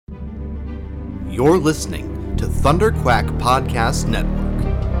You're listening to Thunderquack Podcast Network.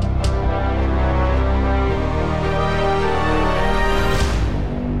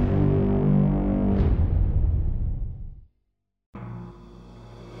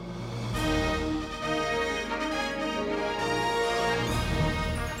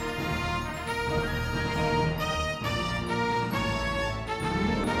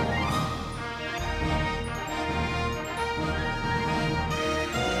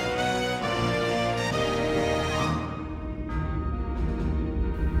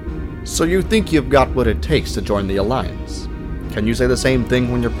 So you think you've got what it takes to join the Alliance? Can you say the same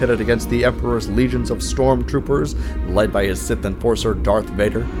thing when you're pitted against the Emperor's legions of stormtroopers, led by his Sith enforcer Darth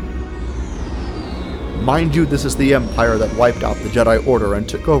Vader? Mind you, this is the Empire that wiped out the Jedi Order and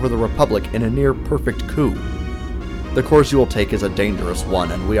took over the Republic in a near-perfect coup. The course you will take is a dangerous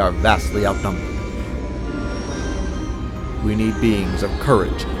one, and we are vastly outnumbered. We need beings of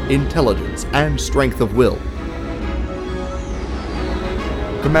courage, intelligence, and strength of will.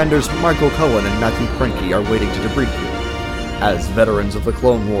 Commanders Michael Cohen and Matthew Cranky are waiting to debrief you. As veterans of the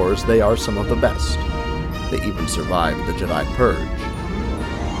Clone Wars, they are some of the best. They even survived the Jedi Purge.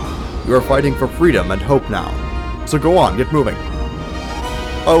 You are fighting for freedom and hope now, so go on, get moving.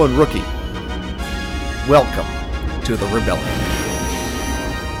 Oh, and Rookie, welcome to the Rebellion.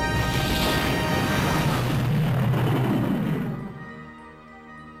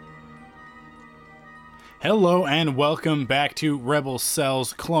 Hello and welcome back to Rebel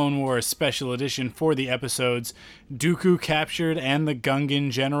Cell's Clone Wars Special Edition for the episodes Dooku Captured and the Gungan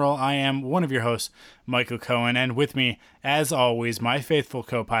General. I am one of your hosts, Michael Cohen, and with me, as always, my faithful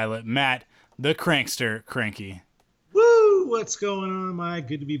co-pilot, Matt, the Crankster Cranky. Woo! What's going on, Mike?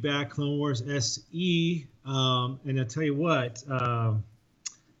 Good to be back, Clone Wars SE. And I'll tell you what, let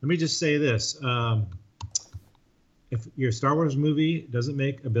me just say this. If your Star Wars movie doesn't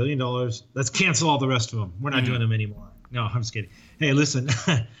make $1 billion, let's cancel all the rest of them. We're not doing them anymore. No, I'm just kidding. Hey, listen,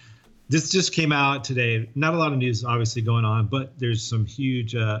 this just came out today. Not a lot of news, obviously, going on, but there's some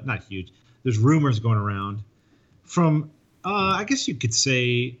huge, not huge, there's rumors going around from, I guess you could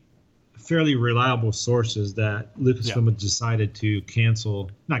say, fairly reliable sources that Lucasfilm had decided to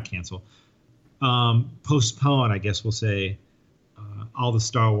postpone, I guess we'll say, all the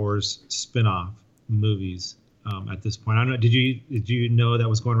Star Wars spin-off movies. At this point, I don't know. Did you know that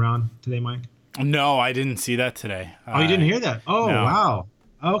was going around today, Mike? No, I didn't see that today. Oh, you didn't hear that? Oh, no. Wow.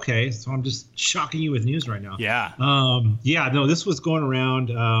 Okay, so I'm just shocking you with news right now. Yeah. No, this was going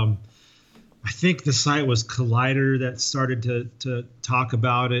around. I think the site was Collider that started to talk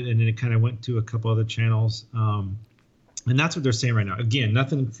about it, and then it kind of went to a couple other channels. And that's what they're saying right now. Again,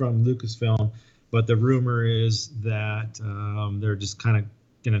 nothing from Lucasfilm, but the rumor is that they're just kind of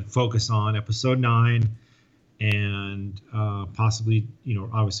going to focus on Episode 9. And possibly,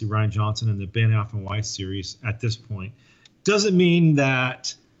 obviously Rian Johnson and the Benioff and Weiss series at this point. Doesn't mean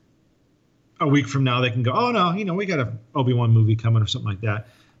that a week from now they can go, oh, no, we got an Obi-Wan movie coming or something like that.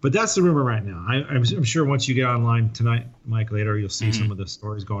 But that's the rumor right now. I'm sure once you get online tonight, Mike, later, you'll see some of the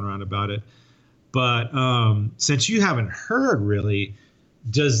stories going around about it. But since you haven't heard, really,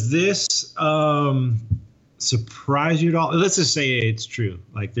 does this surprise you at all? Let's just say it's true.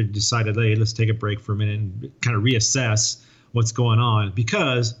 Like they decided, hey, let's take a break for a minute and kind of reassess what's going on,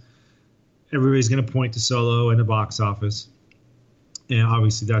 because everybody's going to point to Solo and the box office, and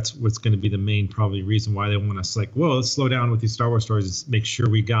obviously that's what's going to be the main probably reason why they want us like, well, let's slow down with these Star Wars stories and make sure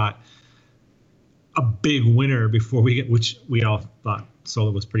we got a big winner before we get, which we all thought Solo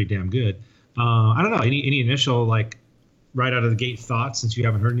was pretty damn good. I don't know, any initial like right out of the gate thoughts since you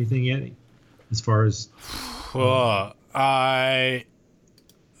haven't heard anything yet as far as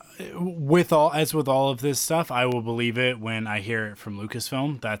with all of this stuff, I will believe it when I hear it from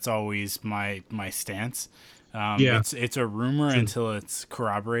Lucasfilm. That's always my stance. It's a rumor until it's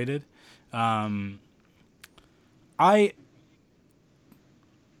corroborated. I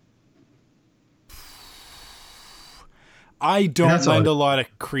don't lend a lot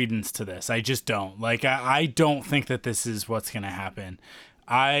of credence to this. I just don't. Like, I don't think that this is what's going to happen.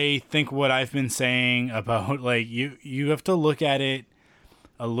 I think what I've been saying about, like, you have to look at it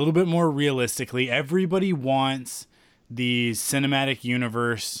a little bit more realistically. Everybody wants these cinematic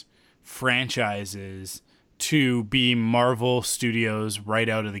universe franchises to be Marvel Studios right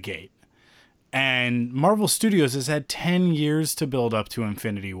out of the gate. And Marvel Studios has had 10 years to build up to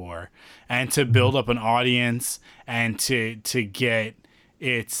Infinity War and to build up an audience and to get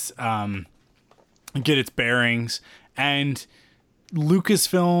its bearings. And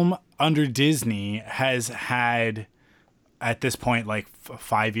Lucasfilm under Disney has had at this point like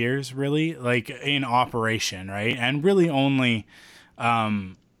 5 years really like in operation, right? And really only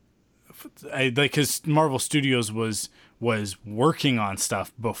because Marvel Studios was working on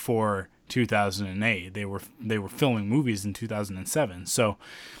stuff before 2008. They were filming movies in 2007. So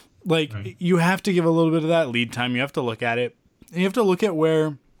like right. You have to give a little bit of that lead time. You have to look at it. You have to look at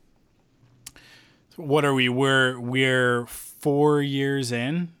what are we? We're 4 years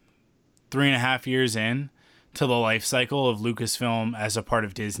in, 3.5 years in to the life cycle of Lucasfilm as a part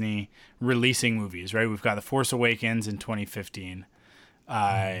of Disney releasing movies, right? We've got The Force Awakens in 2015.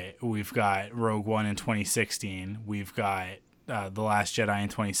 We've got Rogue One in 2016. We've got The Last Jedi in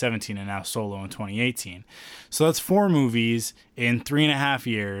 2017, and now Solo in 2018. So that's 4 movies in 3.5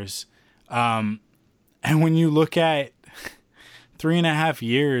 years. And when you look at 3.5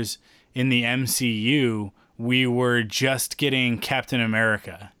 years in the MCU, we were just getting Captain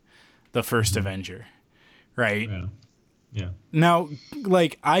America, the first Avenger, right? Yeah. Now,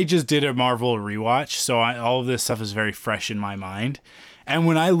 like, I just did a Marvel rewatch, so all of this stuff is very fresh in my mind. And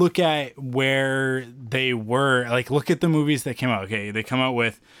when I look at where they were, like, look at the movies that came out. Okay, they come out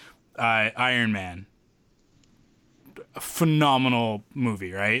with Iron Man. A phenomenal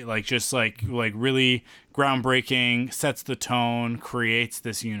movie, right? Like, just like really groundbreaking, sets the tone, creates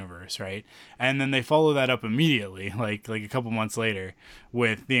this universe, right? And then they follow that up immediately, like a couple months later,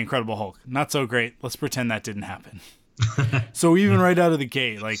 with The Incredible Hulk. Not so great. Let's pretend that didn't happen. So even right out of the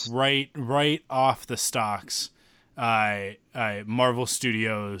gate, like right off the stocks, Marvel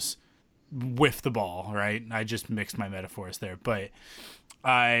Studios whiffed the ball, right? I just mixed my metaphors there, but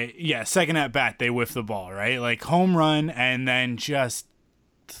second at bat, they whiff the ball, right? Like home run, and then just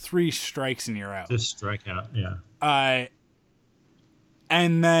 3 strikes and you're out. Just strike out, yeah.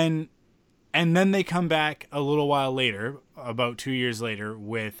 And then they come back a little while later, about 2 years later,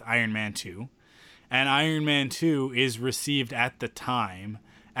 with Iron Man 2. And Iron Man 2 is received at the time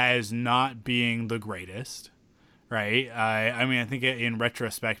as not being the greatest, right? I mean, I think in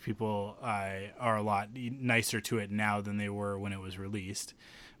retrospect, people are a lot nicer to it now than they were when it was released.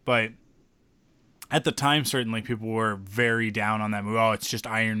 But at the time, certainly, people were very down on that movie. Oh, it's just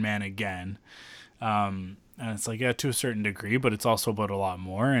Iron Man again. And it's like, yeah, to a certain degree, but it's also about a lot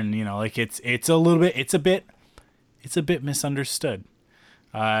more. And, you know, like it's a bit misunderstood.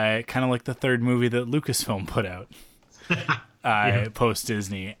 Kind of like the third movie that Lucasfilm put out post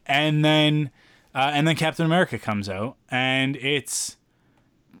Disney. And then Captain America comes out, and it's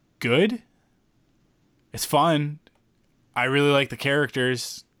good. It's fun. I really like the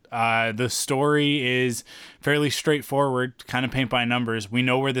characters. The story is fairly straightforward, kind of paint by numbers. We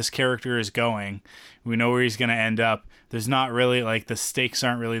know where this character is going. We know where he's going to end up. There's not really, like, the stakes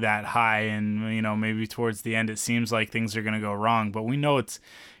aren't really that high, and, you know, maybe towards the end it seems like things are going to go wrong, but we know it's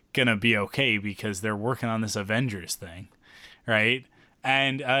going to be okay because they're working on this Avengers thing, right?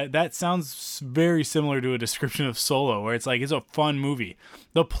 And that sounds very similar to a description of Solo, where it's like, it's a fun movie.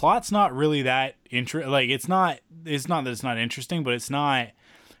 The plot's not really that it's not that it's not interesting, but it's not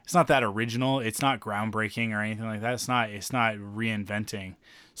that original. It's not groundbreaking or anything like that. It's not reinventing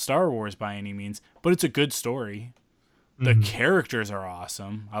Star Wars by any means, but it's a good story. The characters are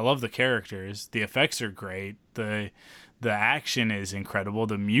awesome. I love the characters. The effects are great. The action is incredible.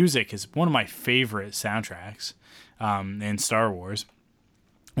 The music is one of my favorite soundtracks in Star Wars,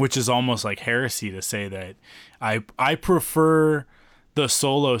 which is almost like heresy to say that I prefer the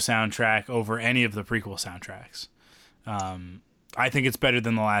Solo soundtrack over any of the prequel soundtracks. I think it's better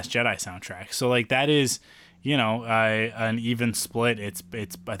than the Last Jedi soundtrack. So like that is, you know, an even split.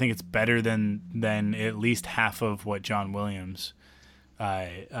 I think it's better than at least half of what John Williams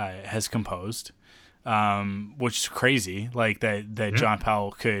has composed, which is crazy. Like that John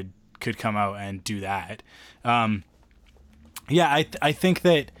Powell could come out and do that. I think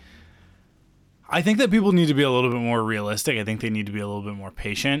that people need to be a little bit more realistic. I think they need to be a little bit more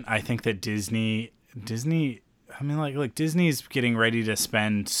patient. I think that Disney. I mean, like Disney's getting ready to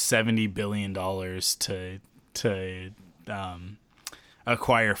spend $70 billion to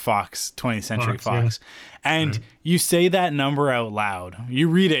acquire Fox, 20th Century Fox. Yeah. And you say that number out loud. You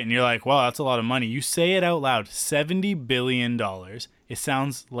read it and you're like, wow, that's a lot of money. You say it out loud, $70 billion. It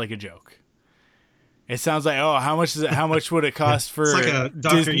sounds like a joke. It sounds like, oh, how much would it cost for it's like a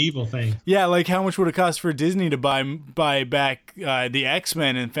Dr. Evil thing. Yeah, like how much would it cost for Disney to buy back the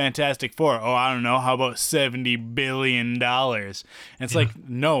X-Men and Fantastic Four? Oh, I don't know. How about $70 billion? And it's like,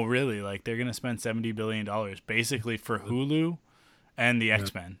 no, really. Like they're gonna spend $70 billion basically for Hulu and the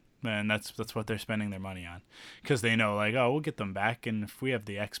X-Men. And that's what they're spending their money on. Because they know, like, oh, we'll get them back, and if we have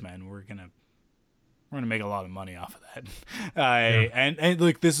the X-Men, we're gonna make a lot of money off of that. And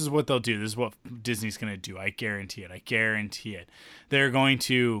look, this is what they'll do. This is what Disney's going to do. I guarantee it. They're going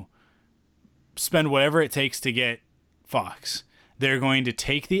to spend whatever it takes to get Fox. they're going to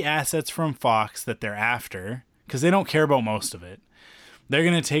take the assets from Fox that they're after, because they don't care about most of it. They're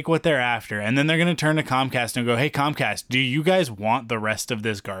going to take what they're after, and then they're going to turn to Comcast and go, hey, Comcast, do you guys want the rest of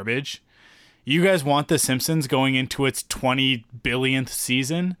this garbage? You guys want The Simpsons going into its 20 billionth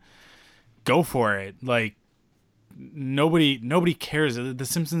season? Go for it. Like, nobody cares. The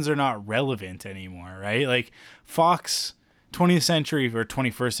Simpsons are not relevant anymore, right? Like, Fox 20th Century or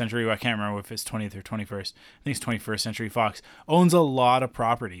 21st Century, I can't remember if it's 20th or 21st. I think it's 21st Century Fox owns a lot of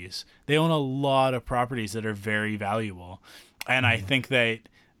properties. They own a lot of properties that are very valuable. And I think that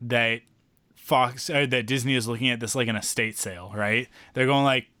Fox or that Disney is looking at this like an estate sale, right? They're going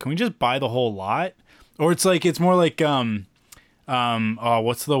like, can we just buy the whole lot? Or it's more like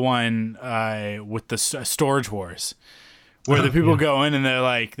what's the one with the Storage Wars, where the people go in and they're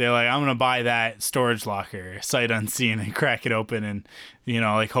like I'm gonna buy that storage locker sight unseen and crack it open, and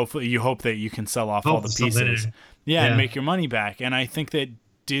like hopefully you hope that you can sell off all the pieces, and make your money back. And I think that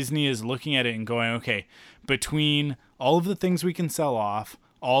Disney is looking at it and going, okay, between all of the things we can sell off,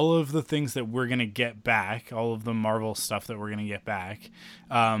 all of the things that we're going to get back, all of the Marvel stuff that we're going to get back,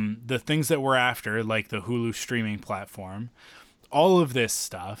 the things that we're after, like the Hulu streaming platform, all of this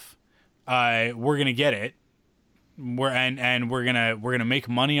stuff, we're going to get it. We're gonna make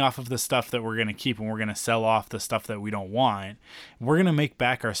money off of the stuff that we're gonna keep, and we're gonna sell off the stuff that we don't want. We're gonna make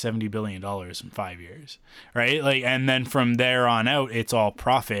back our $70 billion in 5 years, right? Like, and then from there on out, it's all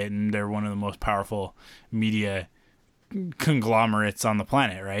profit, and they're one of the most powerful media conglomerates on the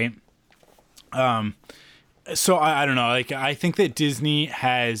planet, right? So I don't know. Like, I think that Disney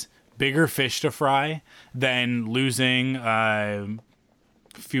has bigger fish to fry than losing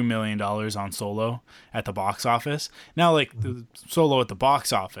few $1 million on Solo at the box office. Now, like, the Solo at the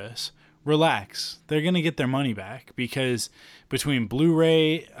box office, relax. They're going to get their money back, because between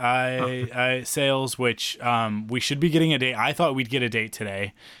Blu-ray sales, which we should be getting a date. I thought we'd get a date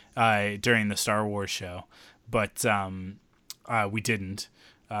today during the Star Wars show, but we didn't.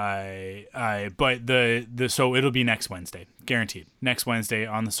 But so it'll be next Wednesday, guaranteed. Next Wednesday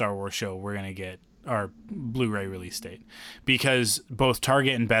on the Star Wars show, we're going to get our Blu-ray release date, because both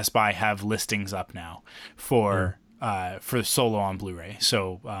Target and Best Buy have listings up now for Solo on Blu-ray.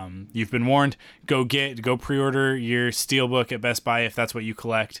 So you've been warned. Go pre-order your Steelbook at Best Buy if that's what you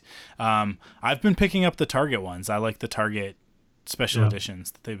collect. I've been picking up the Target ones. I like the Target special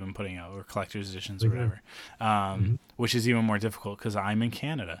editions that they've been putting out, or collector's editions or whatever, which is even more difficult because I'm in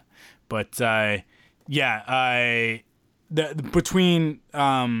Canada. But between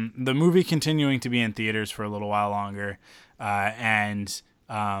the movie continuing to be in theaters for a little while longer, and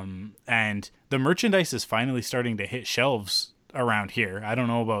the merchandise is finally starting to hit shelves around here. I don't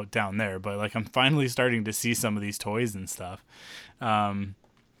know about down there, but like, I'm finally starting to see some of these toys and stuff. And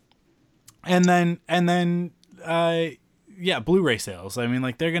then Blu-ray sales. I mean,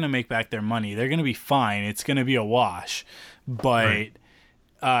 like, they're gonna make back their money. They're gonna be fine. It's gonna be a wash, but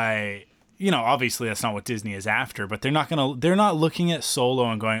obviously that's not what Disney is after, but they're not looking at Solo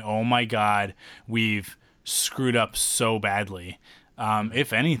and going, oh my God, we've screwed up so badly.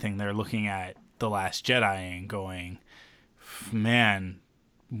 If anything, they're looking at The Last Jedi and going, man,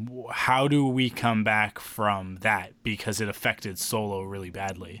 how do we come back from that? Because it affected Solo really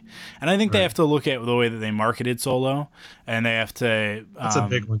badly. And I think they have to look at the way that they marketed Solo, and they have to... That's a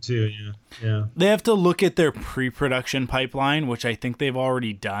big one too, yeah. They have to look at their pre-production pipeline, which I think they've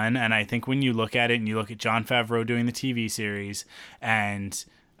already done. And I think when you look at it and you look at Jon Favreau doing the TV series, and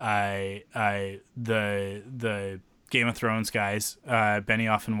the Game of Thrones guys,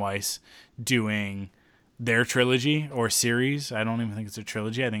 Benioff and Weiss, doing their trilogy or series. I don't even think it's a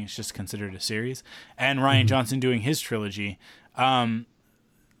trilogy. I think it's just considered a series. And Rian Johnson doing his trilogy. Like,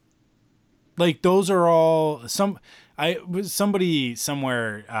 those are all somebody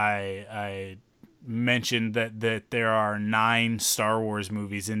somewhere I mentioned that there are 9 Star Wars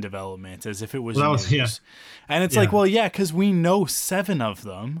movies in development, as if it was news. And it's like, well, yeah, because we know 7 of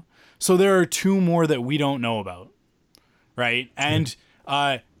them. So there are 2 more that we don't know about. Right. And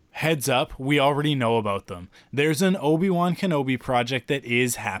heads up, we already know about them. There's an Obi-Wan Kenobi project that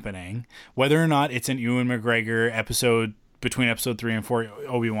is happening. Whether or not it's an Ewan McGregor episode between episode 3 and 4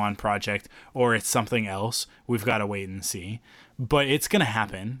 Obi-Wan project, or it's something else, we've got to wait and see. But it's going to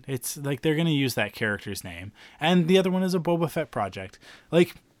happen. It's like, they're going to use that character's name. And the other one is a Boba Fett project.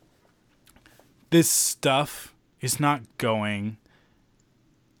 Like, this stuff is not going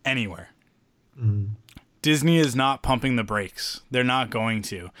anywhere. Disney is not pumping the brakes. They're not going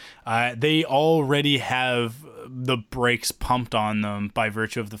to. They already have the brakes pumped on them by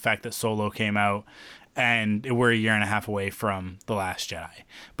virtue of the fact that Solo came out, and we're a year and a half away from The Last Jedi.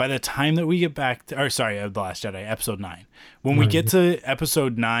 By the time that we get back to, The Last Jedi, episode 9, when we get to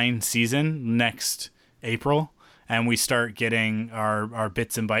episode 9 season next April, and we start getting our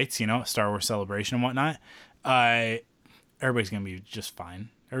bits and bytes, Star Wars Celebration and whatnot, everybody's going to be just fine.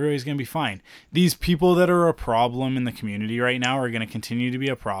 Everybody's going to be fine. These people that are a problem in the community right now are going to continue to be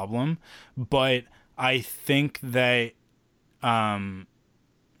a problem, but I think that the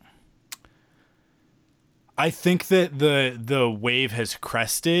wave has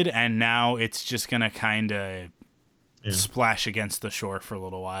crested, and now it's just going to kind of splash against the shore for a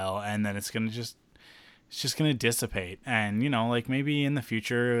little while, and then it's just going to dissipate. And, maybe in the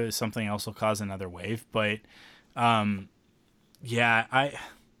future something else will cause another wave, but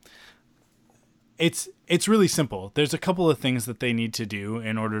it's really simple. There's a couple of things that they need to do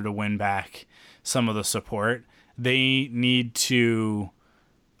in order to win back some of the support. They need to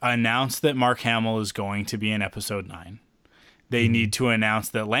announce that Mark Hamill is going to be in episode 9. They need to announce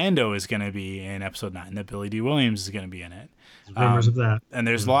that Lando is going to be in episode 9, that Billy D. Williams is going to be in it. There's rumors of that. And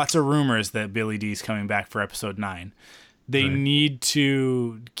there's lots of rumors that Billy D is coming back for episode 9. They need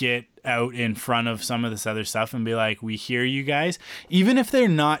to get out in front of some of this other stuff and be like, we hear you guys. Even if they're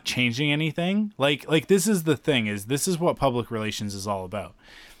not changing anything, like this is the thing, is this is what public relations is all about.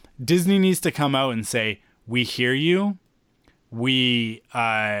 Disney needs to come out and say, we hear you. We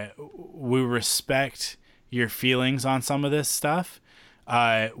respect your feelings on some of this stuff.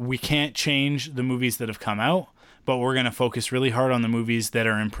 We can't change the movies that have come out, but we're going to focus really hard on the movies that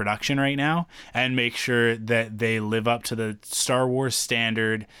are in production right now and make sure that they live up to the Star Wars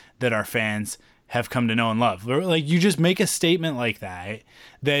standard that our fans have come to know and love. Like, you just make a statement like that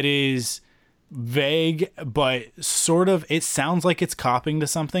is vague, but sort of, it sounds like it's copying to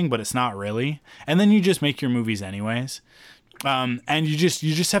something, but it's not really. And then you just make your movies anyways. And you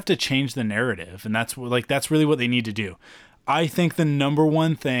just have to change the narrative, and that's really what they need to do. I think the number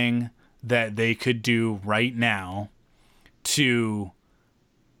one thing that they could do right now to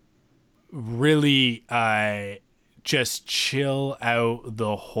really just chill out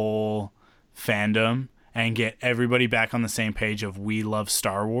the whole fandom and get everybody back on the same page of we love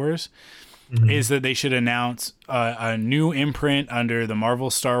Star Wars is that they should announce a new imprint under the Marvel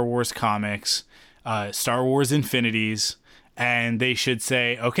Star Wars comics, Star Wars Infinities. And they should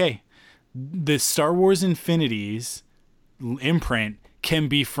say, okay, the Star Wars Infinities imprint can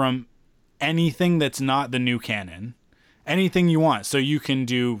be from anything that's not the new canon. Anything you want. So you can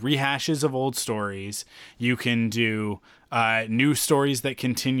do rehashes of old stories. You can do new stories that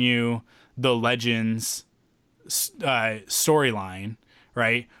continue the Legends storyline,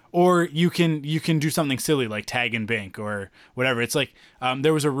 right? Or you can do something silly like Tag and Bink or whatever. It's like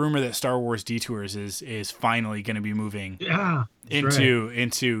there was a rumor that Star Wars Detours is finally going to be moving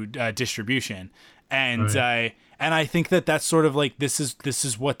into distribution, and I think that's sort of like this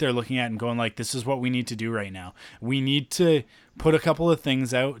is what they're looking at and going like, this is what we need to do right now. We need to put a couple of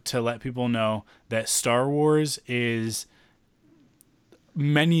things out to let people know that Star Wars is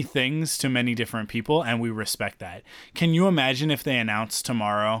many things to many different people, and we respect that. Can you imagine if they announced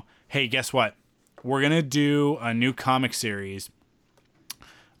tomorrow, hey, guess what? We're going to do a new comic series,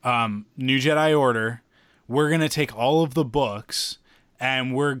 New Jedi Order. We're going to take all of the books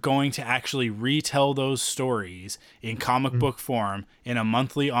and we're going to actually retell those stories in comic book form in a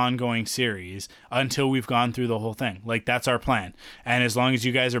monthly ongoing series until we've gone through the whole thing. Like, that's our plan. And as long as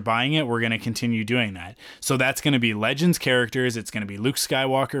you guys are buying it, we're going to continue doing that. So that's going to be Legends characters. It's going to be Luke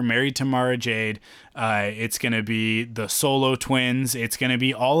Skywalker married to Mara Jade. It's going to be the Solo twins. It's going to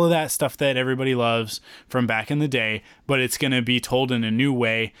be all of that stuff that everybody loves from back in the day, but it's going to be told in a new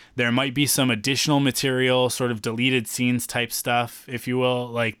way. There might be some additional material, sort of deleted scenes type stuff, if you will,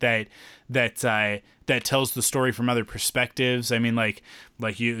 like that tells the story from other perspectives. I mean, like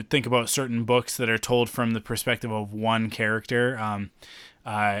you think about certain books that are told from the perspective of one character. I'm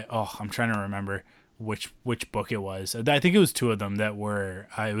trying to remember which book it was. I think it was two of them that were.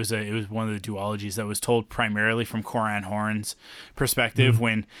 It was one of the duologies that was told primarily from Coran Horn's perspective.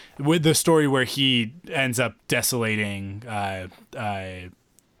 When with the story where he ends up desolating.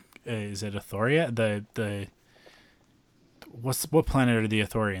 Is it Athoria? The what planet are the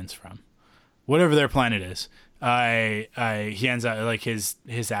Athorians from? Whatever their planet is. He ends up like his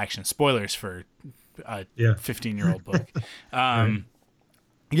actions. Spoilers for a 15-year-old book. Right.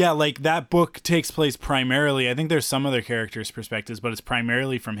 Yeah, like that book takes place primarily, I think there's some other characters' perspectives, but it's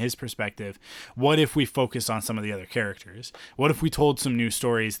primarily from his perspective. What if we focus on some of the other characters? What if we told some new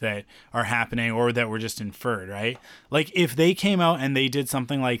stories that are happening or that were just inferred, right? Like, if they came out and they did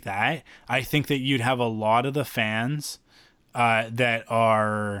something like that, I think that you'd have a lot of the fans that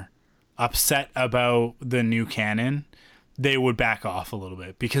are upset about the new canon, they would back off a little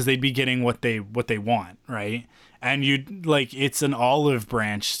bit because they'd be getting what they want, right? And you'd like, it's an olive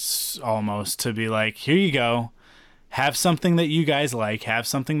branch almost to be like, here you go, have something that you guys like, have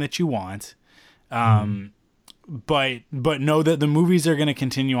something that you want. But know that the movies are going to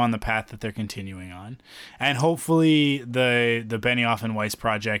continue on the path that they're continuing on, and hopefully the Benioff and Weiss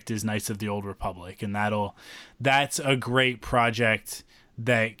project is Knights of the Old Republic, and that's a great project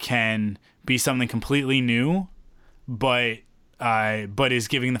that can be something completely new, but is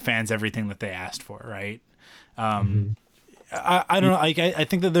giving the fans everything that they asked for, right? I don't know. I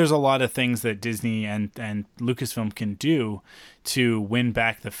think that there's a lot of things that Disney and Lucasfilm can do to win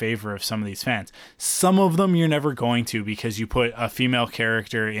back the favor of some of these fans. Some of them you're never going to, because you put a female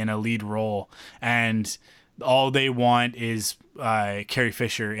character in a lead role and all they want is Carrie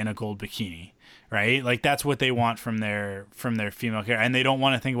Fisher in a gold bikini, right? Like that's what they want from their female character, and they don't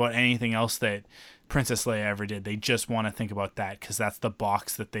want to think about anything else that Princess Leia ever did. They just want to think about that because that's the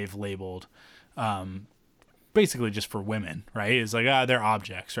box that they've labeled. Basically just for women, right? It's like, they're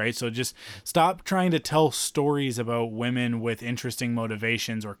objects, right? So just stop trying to tell stories about women with interesting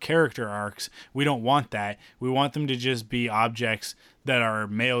motivations or character arcs. We don't want that. We want them to just be objects that our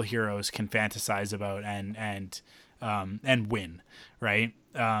male heroes can fantasize about and win, right?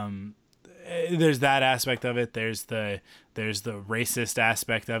 There's that aspect of it. There's the racist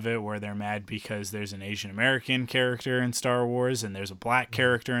aspect of it where they're mad because there's an Asian American character in Star Wars and there's a black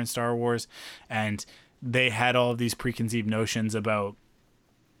character in Star Wars, and they had all of these preconceived notions about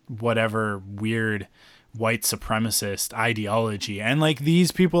whatever weird white supremacist ideology. And like,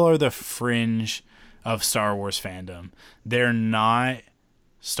 these people are the fringe of Star Wars fandom. They're not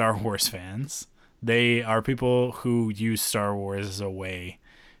Star Wars fans. They are people who use Star Wars as a way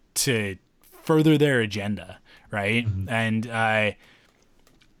to further their agenda, right? And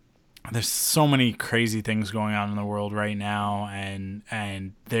there's so many crazy things going on in the world right now,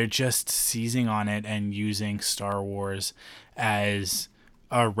 and they're just seizing on it and using Star Wars as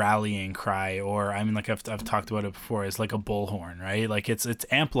a rallying cry, or I mean, like I've talked about it before, as like a bullhorn, right? Like it's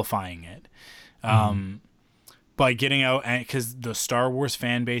amplifying it. By getting out, and because the Star Wars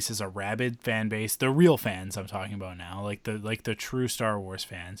fan base is a rabid fan base, the real fans I'm talking about now, like the true Star Wars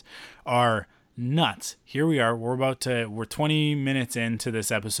fans are nuts. Here we are. We're 20 minutes into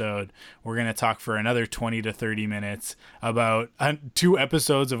this episode. We're going to talk for another 20 to 30 minutes about 2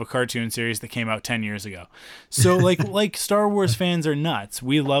 episodes of a cartoon series that came out 10 years ago. So like Star Wars fans are nuts.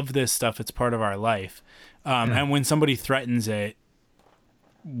 We love this stuff. It's part of our life. And when somebody threatens it,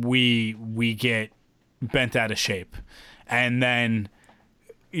 we get bent out of shape. And then,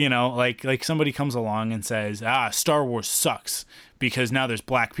 you know, like somebody comes along and says, Star Wars sucks because now there's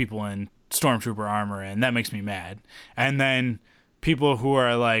black people in Stormtrooper armor and that makes me mad. And then people who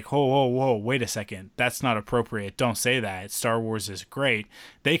are like, whoa, wait a second, that's not appropriate, don't say that, Star Wars is great,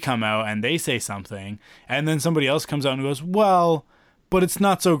 they come out and they say something, and then somebody else comes out and goes, well, but it's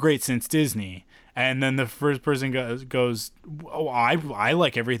not so great since Disney. And then the first person goes, oh, I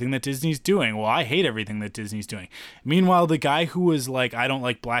like everything that Disney's doing. Well, I hate everything that Disney's doing. Meanwhile, the guy who was like, I don't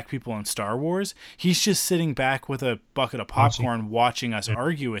like black people in Star Wars, he's just sitting back with a bucket of popcorn watching us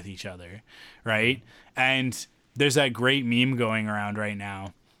argue with each other, right? And there's that great meme going around right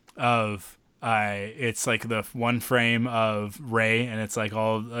now of it's like the one frame of Rey, and it's like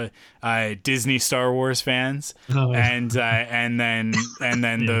all Disney Star Wars fans, and then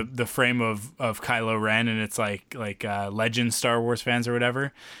the frame of Kylo Ren, and it's like Legend Star Wars fans or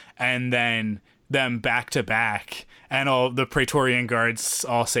whatever, and then them back to back, and all the Praetorian Guards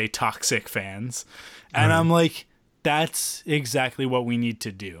all say toxic fans, and I'm like, that's exactly what we need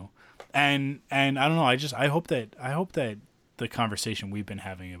to do, and I don't know, I hope that the conversation we've been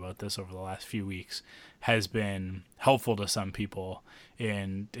having about this over the last few weeks has been helpful to some people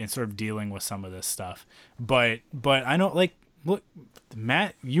in sort of dealing with some of this stuff. But I know, like, look,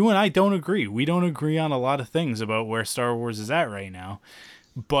 Matt, you and I don't agree. We don't agree on a lot of things about where Star Wars is at right now.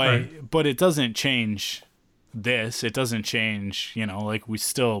 But it doesn't change this. It doesn't change, you know, like, we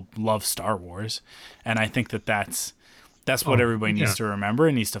still love Star Wars. And I think that's what everybody needs to remember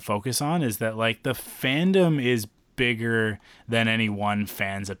and needs to focus on, is that, like, the fandom is bigger than any one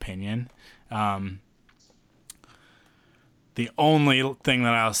fan's opinion. The only thing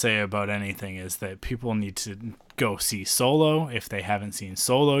that I'll say about anything is that people need to go see Solo if they haven't seen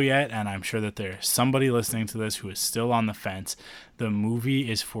Solo yet, and I'm sure that there's somebody listening to this who is still on the fence. The movie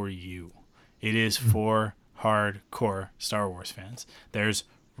is for you. It is for hardcore Star Wars fans. There's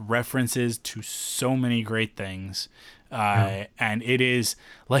references to so many great things, and it is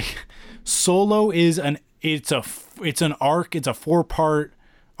like, Solo is it's an arc. It's a 4-part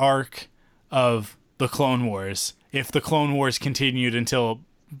arc of the Clone Wars if the Clone Wars continued until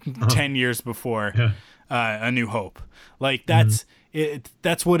 10 years before A New Hope. Like that's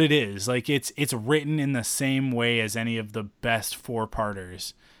that's what it is. Like it's written in the same way as any of the best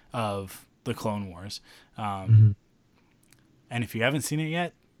 4-parters of the Clone Wars. And if you haven't seen it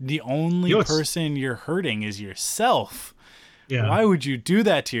yet, the only person you're hurting is yourself. Yeah. Why would you do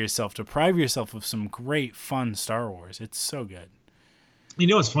that to yourself? Deprive yourself of some great, fun Star Wars. It's so good. You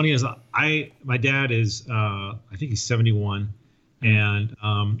know what's funny is my dad is I think he's 71, and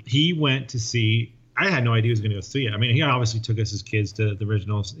he went to see. I had no idea he was going to go see it. I mean, he obviously took us as kids to the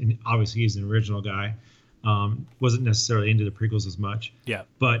originals, and obviously he's an original guy. Wasn't necessarily into the prequels as much. Yeah.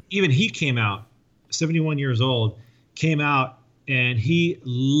 But even he came out, 71 years old, came out, and he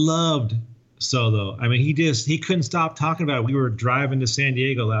loved Solo. I mean, he couldn't stop talking about it. We were driving to San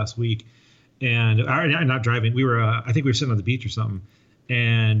Diego last week, and not driving. We were, I think we were sitting on the beach or something,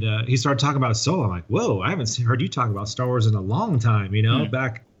 and he started talking about Solo. I'm like, whoa, I haven't heard you talk about Star Wars in a long time. You know,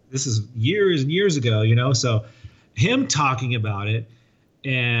 back this is years and years ago. You know, so him talking about it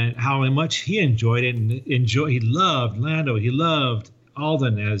and how much he enjoyed it and he loved Lando, he loved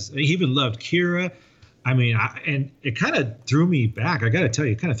Alden, he even loved Kira. I mean, and it kind of threw me back. I got to tell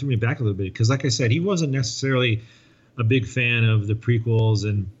you, it kind of threw me back a little bit because, like I said, he wasn't necessarily a big fan of the prequels,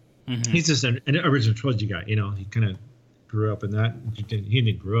 and he's just an original trilogy guy. You know, he kind of grew up in that. He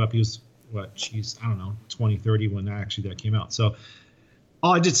didn't grow up. He was I don't know, 20, 30 when that came out. So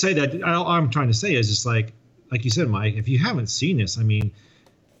all I did say that all I'm trying to say is just like you said, Mike, if you haven't seen this, I mean,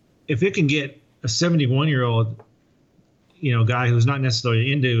 if it can get a 71-year-old, you know, guy who's not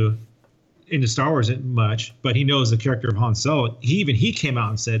necessarily into Star Wars much, but he knows the character of Han Solo. He came out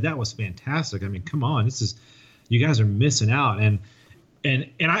and said that was fantastic. I mean, come on, you guys are missing out. And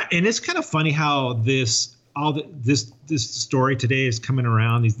it's kind of funny how this story today is coming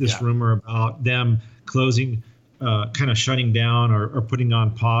around. This rumor about them closing, kind of shutting down or putting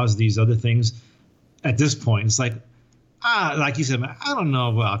on pause these other things. At this point, it's like, like you said, I don't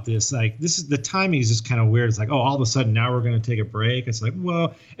know about this. Like the timing is just kind of weird. It's like, all of a sudden now we're going to take a break. It's like,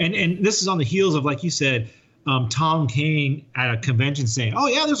 well, and this is on the heels of, like you said, Tom King at a convention saying, oh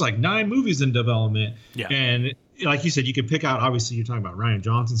yeah, there's like 9 movies in development. Yeah. And like you said, you can pick out, obviously you're talking about Rian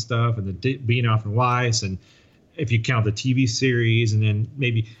Johnson stuff and the Benioff and Weiss, and if you count the TV series, and then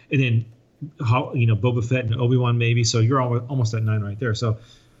Boba Fett and Obi-Wan maybe. So you're almost at 9 right there. So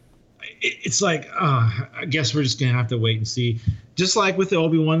it's like, I guess we're just going to have to wait and see. Just like with the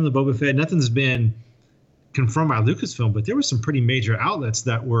Obi-Wan and the Boba Fett, nothing's been confirmed by Lucasfilm, but there were some pretty major outlets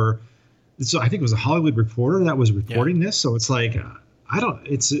that were. So I think it was a Hollywood Reporter that was reporting this. So it's like,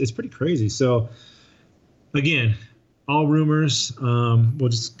 it's pretty crazy. So again, all rumors. We'll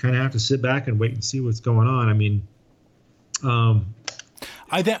just kind of have to sit back and wait and see what's going on. I mean,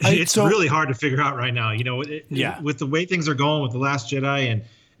 it's really hard to figure out right now. You know, with the way things are going with The Last Jedi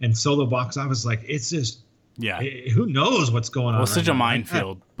and Solo box office, like it's just who knows what's going on. Well, it's such a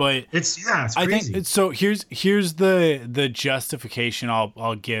minefield, but it's crazy. I think so. Here's the justification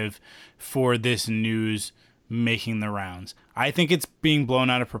I'll give for this news making the rounds. I think it's being blown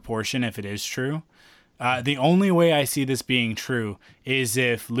out of proportion if it is true. The only way I see this being true is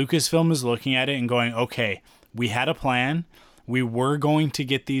if Lucasfilm is looking at it and going, okay, we had a plan. We were going to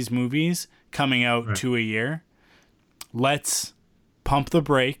get these movies coming out 2 a year. Let's pump the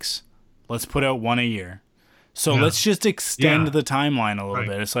brakes. Let's put out 1 a year. So let's just extend the timeline a little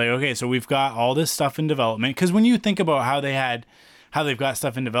bit. It's like, okay, so we've got all this stuff in development. Because when you think about how they've got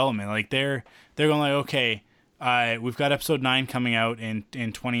stuff in development, like they're going like, okay, we've got episode 9 coming out in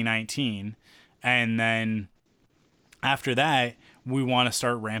 2019, and then after that, we want to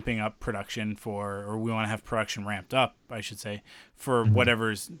start ramping up production or we want to have production ramped up, I should say, for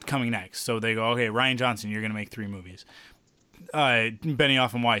whatever's coming next. So they go, okay, Rian Johnson, you're going to make 3 movies.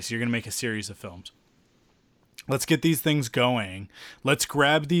 Benioff and Weiss, you're going to make a series of films. Let's get these things going. Let's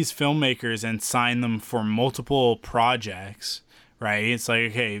grab these filmmakers and sign them for multiple projects, right? It's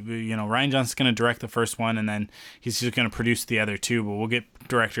like, okay, you know, Rian Johnson's going to direct the first one, and then he's just going to produce the other 2, but we'll get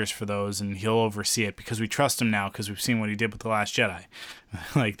directors for those, and he'll oversee it because we trust him now because we've seen what he did with The Last Jedi.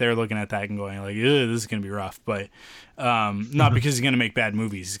 Like, they're looking at that and going, like, this is going to be rough, but not because he's going to make bad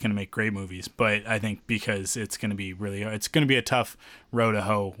movies. He's going to make great movies, but I think because it's going to be it's going to be a tough row to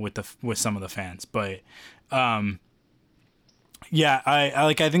hoe with some of the fans, but I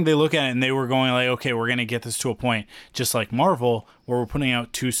think they look at it and they were going like, okay, we're going to get this to a point just like Marvel where we're putting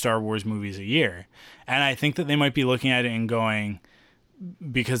out 2 Star Wars movies a year. And I think that they might be looking at it and going,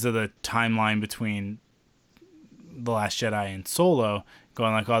 because of the timeline between The Last Jedi and Solo,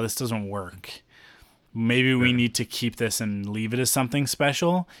 going like, oh, this doesn't work. maybe we need to keep this and leave it as something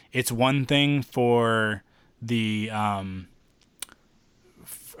special. It's one thing for the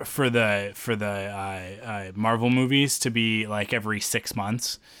Marvel movies to be like every 6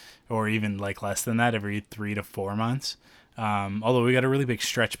 months, or even like less than that, every 3 to 4 months. Although we got a really big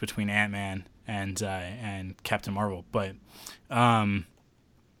stretch between Ant-Man and Captain Marvel, but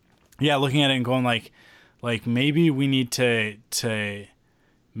yeah, looking at it and going like maybe we need to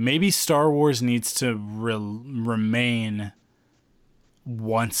maybe Star Wars needs to remain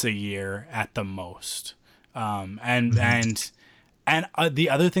once a year at the most. And the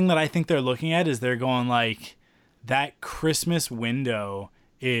other thing that I think they're looking at is they're going like that Christmas window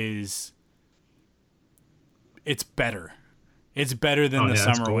it's better. It's better than the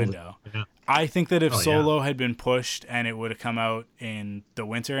summer window. Yeah. I think that if Solo had been pushed and it would have come out in the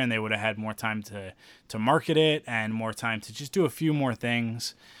winter and they would have had more time to market it and more time to just do a few more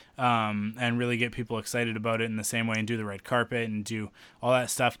things, and really get people excited about it in the same way and do the red carpet and do all that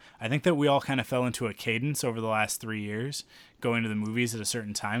stuff. I think that we all kind of fell into a cadence over the last 3 years going to the movies at a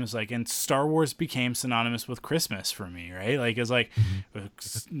certain time. It's like, and Star Wars became synonymous with Christmas for me, right? Like, it's like,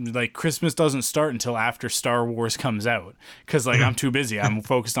 like Christmas doesn't start until after Star Wars comes out. Cause like, I'm too busy. I'm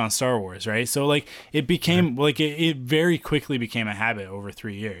focused on Star Wars. Right. So like it became like, it very quickly became a habit over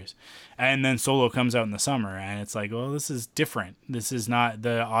 3 years. And then Solo comes out in the summer and it's like, well, this is different. This is not,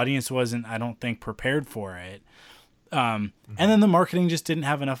 the audience wasn't, I don't think, prepared for it. And then the marketing just didn't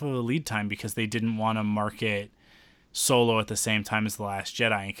have enough of a lead time because they didn't want to market Solo at the same time as The Last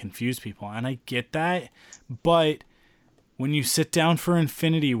Jedi and confuse people. And I get that, but when you sit down for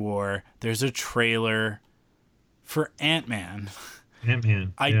Infinity War, there's a trailer for Ant-Man.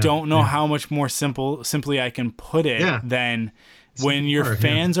 I don't know how much more simply I can put it than when your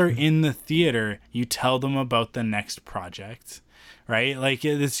fans are in the theater, you tell them about the next project, right? Like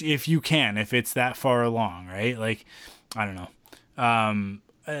if you can, if it's that far along, right? Like, I don't know.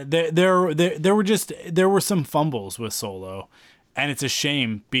 There were some fumbles with Solo, and it's a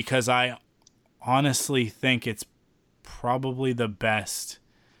shame because I honestly think it's probably the best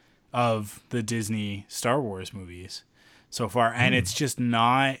of the Disney Star Wars movies so far, and it's just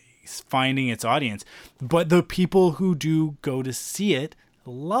not finding its audience. But the people who do go to see it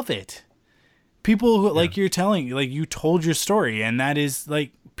love it. People who, like you're telling, like you told your story, and that is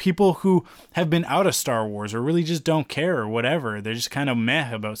like people who have been out of Star Wars or really just don't care or whatever. They're just kind of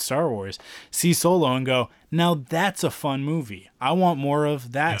meh about Star Wars. See Solo and go, now that's a fun movie. I want more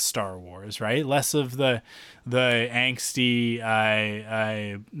of that Star Wars, right? Less of the angsty,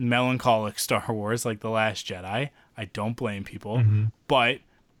 melancholic Star Wars like The Last Jedi. I don't blame people, but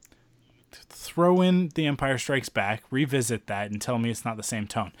throw in The Empire Strikes Back, revisit that, and tell me it's not the same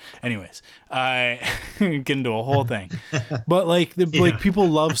tone. Anyways, get into a whole thing. But like people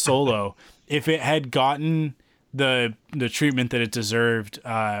love Solo. If it had gotten the treatment that it deserved,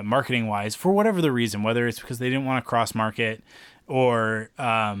 marketing wise, for whatever the reason, whether it's because they didn't want to cross market, or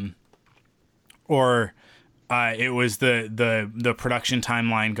it was the production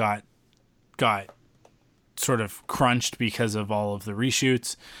timeline got sort of crunched because of all of the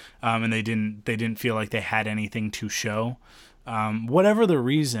reshoots, and they didn't feel like they had anything to show. Whatever the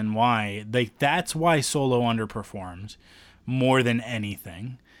reason why, that's why Solo underperformed more than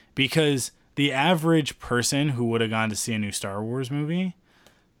anything, because the average person who would have gone to see a new Star Wars movie,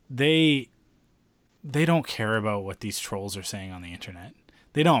 they don't care about what these trolls are saying on the internet.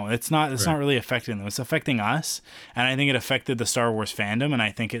 They don't. It's not really affecting them. It's affecting us. And I think it affected the Star Wars fandom, and I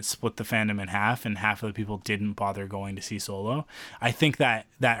think it split the fandom in half, and half of the people didn't bother going to see Solo. I think that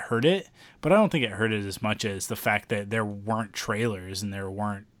hurt it, but I don't think it hurt it as much as the fact that there weren't trailers and there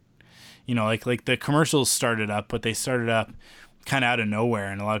weren't, like the commercials started up, but they started up kind of out of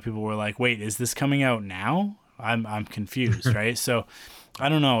nowhere, and a lot of people were like, wait, is this coming out now? I'm confused, right? So I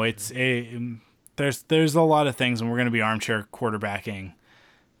don't know. There's a lot of things, and we're going to be armchair quarterbacking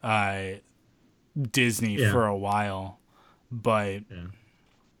Disney for a while, but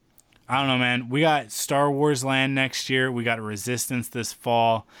I don't know, man. We got Star Wars Land next year. We got Resistance this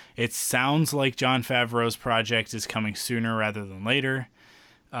fall. It sounds like Jon Favreau's project is coming sooner rather than later.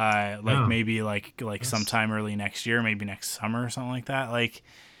 Maybe sometime early next year, maybe next summer or something like that.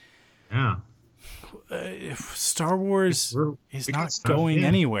 Star Wars is not going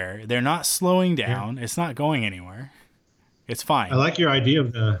anywhere. They're not slowing down. It's not going anywhere. It's fine. I like your idea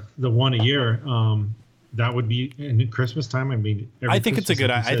of the one a year. That would be in Christmas time. I mean, I think it's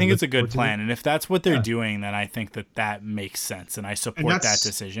a good plan. And if that's what they're doing, then I think that makes sense, and I support that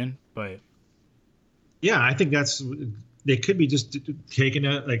decision. But yeah, I think they could be just taking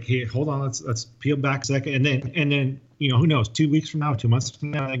it like, hey, hold on, let's peel back a second, and then who knows, 2 weeks from now, 2 months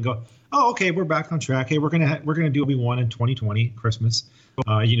from now, and go, oh, okay, we're back on track. Hey, we're gonna do Obi-Wan in 2020 Christmas.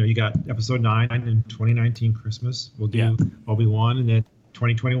 You got episode 9 in 2019 Christmas. We'll do Obi-Wan, and then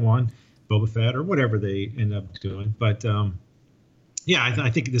 2021 Boba Fett or whatever they end up doing. But I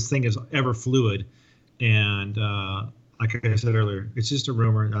think this thing is ever fluid, and like I said earlier, it's just a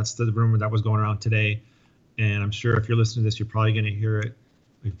rumor. That's the rumor that was going around today, and I'm sure if you're listening to this, you're probably going to hear it.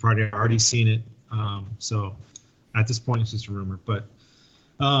 You've probably already seen it. So at this point, it's just a rumor. But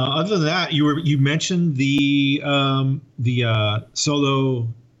other than that, you mentioned the Solo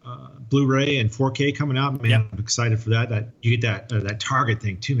Blu-ray and 4K coming out. Man, I'm excited for that. That you get that Target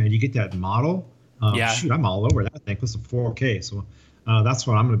thing too, man. You get that model. Shoot, I'm all over that thing. Plus the 4K. So that's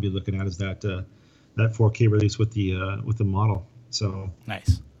what I'm going to be looking at, is that 4K release with the model. So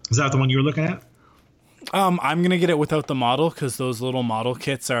nice. Is that the one you were looking at? I'm gonna get it without the model, because those little model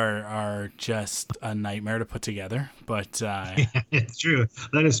kits are just a nightmare to put together. But it's true.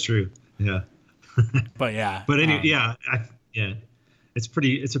 That is true. Yeah. But yeah. But anyway, it's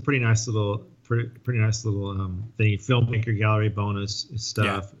a pretty nice little thing. Filmmaker gallery bonus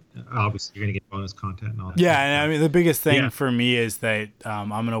stuff. Yeah. Obviously, you're gonna get bonus content and all that. Yeah, and I mean the biggest thing for me is that I'm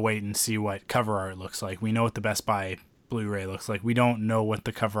gonna wait and see what cover art looks like. We know what the Best Buy Blu-ray looks like. We don't know what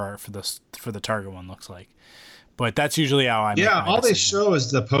the cover art for the Target one looks like, but that's usually how I make my all decision. They show is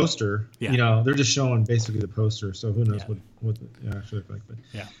the poster. They're just showing basically the poster, so who knows what it actually looks like. But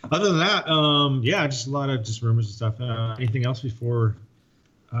other than that, just a lot of just rumors and stuff. Anything else before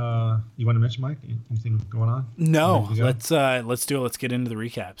you want to mention, Mike? Anything going on? No, let's do it. Let's get into the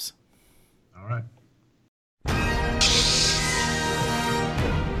recaps. All right.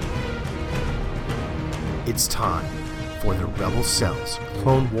 It's time for the Rebel Cells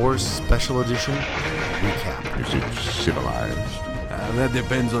Clone Wars Special Edition recap. Is it civilized? That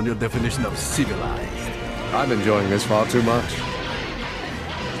depends on your definition of civilized. I'm enjoying this far too much.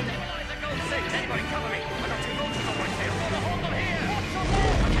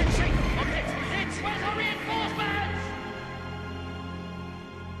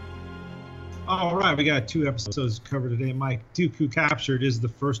 All right, we got 2 episodes covered today. Mike, Dooku Captured is the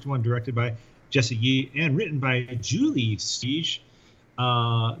first one, directed by Jesse Yee and written by Julie Siege.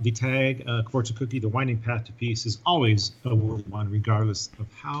 The tag, Fortune Cookie, The Winding Path to Peace, is always a worthy one, regardless of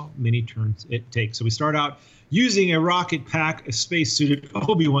how many turns it takes. So we start out using a rocket pack. A space-suited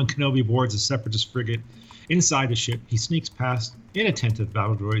Obi-Wan Kenobi boards a Separatist frigate. Inside the ship, he sneaks past inattentive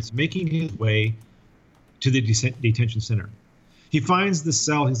battle droids, making his way to the detention center. He finds the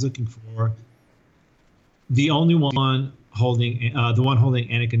cell he's looking for, the one holding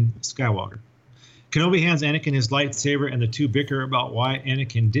Anakin Skywalker. Kenobi hands Anakin his lightsaber, and the two bicker about why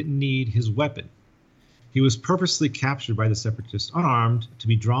Anakin didn't need his weapon. He was purposely captured by the Separatists, unarmed, to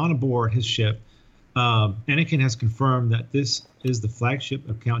be drawn aboard his ship. Anakin has confirmed that this is the flagship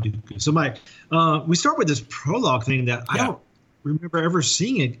of Count Dooku. So, Mike, we start with this prologue thing that I don't remember ever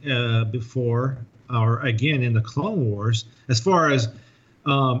seeing it before or again in the Clone Wars. As far as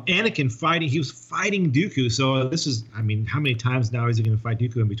Anakin fighting, he was fighting Dooku. So this is, I mean, how many times now is he going to fight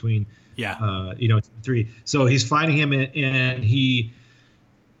Dooku in between? 3. So he's fighting him, and he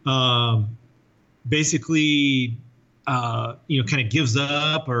basically, kind of gives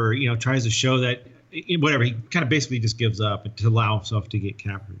up, or tries to show that whatever. He kind of basically just gives up to allow himself to get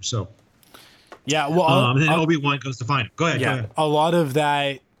captured. So and then Obi-Wan goes to find him. Go ahead. A lot of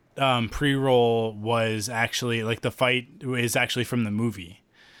that pre-roll was actually, like, the fight is actually from the movie.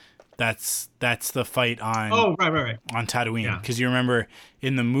 That's the fight on on Tatooine, because you remember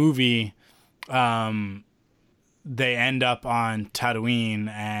in the movie they end up on Tatooine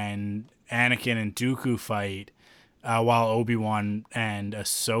and Anakin and Dooku fight while Obi-Wan and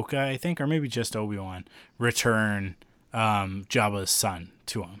Ahsoka, I think, or maybe just Obi-Wan, return Jabba's son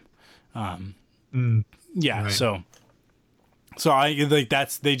to him. Right. So I like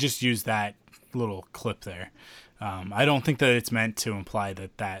they just use that little clip there. I don't think that it's meant to imply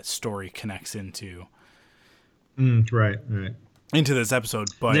that story connects into into this episode,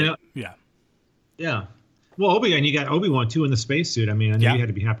 but yeah. Well, Obi-Wan, you got Obi-Wan too in the spacesuit. I mean, I know you had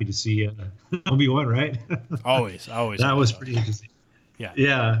to be happy to see Obi-Wan, right? always. That was pretty interesting.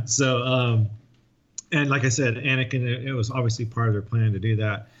 Yeah. So, and like I said, Anakin, it was obviously part of their plan to do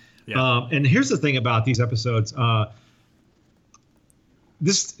that. Yeah. And here's the thing about these episodes.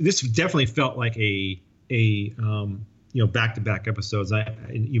 This definitely felt like a back-to-back episodes.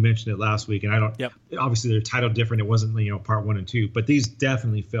 You mentioned it last week, and I don't. Yep. Obviously, they're titled different. It wasn't part 1 and 2, but these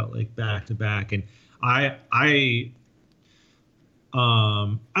definitely felt like back-to-back. And I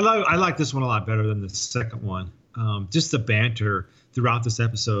like this one a lot better than the second one. Just the banter throughout this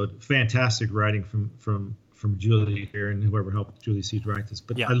episode. Fantastic writing from from Julie here and whoever helped Julie Seed write this.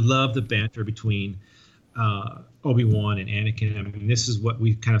 But yeah. I love the banter between Obi-Wan and Anakin. I mean, this is what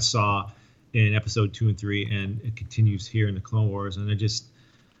we kind of saw in episode 2 and 3, and it continues here in the Clone Wars. And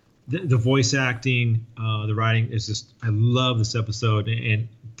the voice acting, the writing is just, I love this episode. And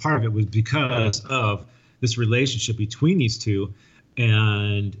part of it was because of this relationship between these two,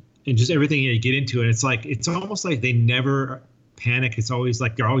 and just everything you get into. And it's almost like they never panic. It's always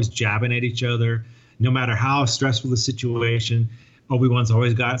like they're always jabbing at each other, no matter how stressful the situation. Obi-Wan's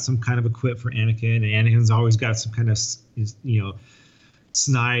always got some kind of a quip for Anakin, and Anakin's always got some kind of,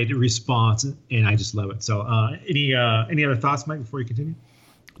 snide response, and I just love it. So, any other thoughts, Mike, before you continue?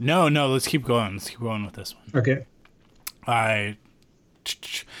 No, let's keep going. Let's keep going with this one. Okay.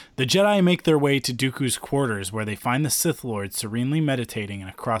 The Jedi make their way to Dooku's quarters, where they find the Sith Lord serenely meditating in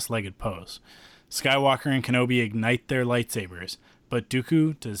a cross-legged pose. Skywalker and Kenobi ignite their lightsabers, but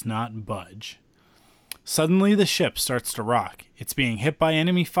Dooku does not budge. Suddenly, the ship starts to rock. It's being hit by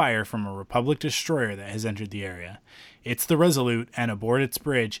enemy fire from a Republic destroyer that has entered the area. It's the Resolute, and aboard its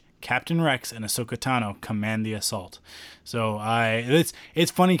bridge, Captain Rex and Ahsoka Tano command the assault. So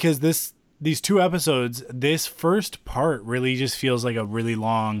it's funny because these 2 episodes, this first part really just feels like a really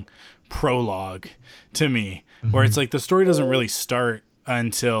long prologue to me, where it's like the story doesn't really start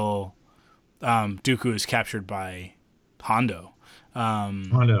until Dooku is captured by Hondo.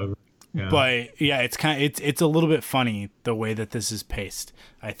 Hondo. Yeah. But yeah, it's a little bit funny the way that this is paced,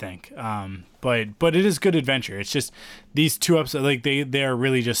 I think. But it is good adventure. It's just these 2 episodes, like they are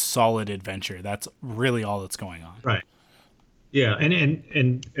really just solid adventure. That's really all that's going on. Right. Yeah,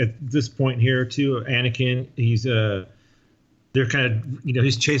 and at this point here too, Anakin, they're kind of,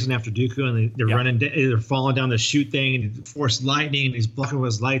 he's chasing after Dooku, and they're running, they're falling down the chute thing, and force lightning, and he's blocking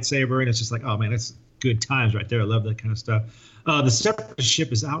with his lightsaber, and it's just like, oh man, that's good times right there. I love that kind of stuff. The Separatist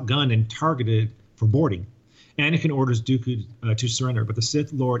ship is outgunned and targeted for boarding. Anakin orders Dooku to surrender, but the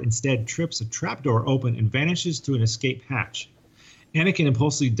Sith Lord instead trips a trapdoor open and vanishes through an escape hatch. Anakin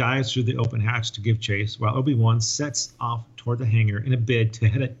impulsively dives through the open hatch to give chase, while Obi-Wan sets off toward the hangar in a bid to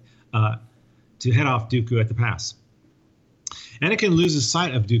head off Dooku at the pass. Anakin loses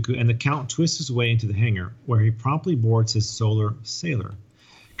sight of Dooku, and the Count twists his way into the hangar, where he promptly boards his solar sailor.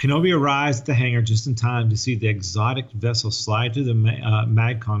 Kenobi arrives at the hangar just in time to see the exotic vessel slide through the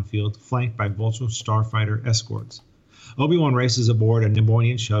Magcon field, flanked by Vulture starfighter escorts. Obi-Wan races aboard a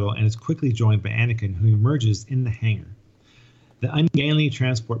Neimoidian shuttle and is quickly joined by Anakin, who emerges in the hangar. The ungainly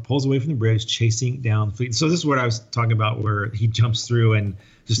transport pulls away from the bridge, chasing down the fleet. So this is what I was talking about, where he jumps through, and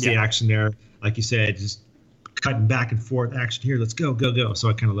just the action there, like you said, just cutting back and forth action here. Let's go, go, go. So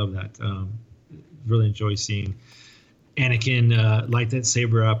I kind of love that. Really enjoy seeing Anakin light that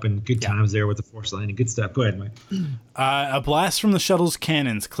saber up, and good times there with the Force lightning. Good stuff. Go ahead, Mike. A blast from the shuttle's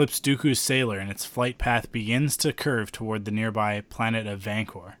cannons clips Dooku's sailor, and its flight path begins to curve toward the nearby planet of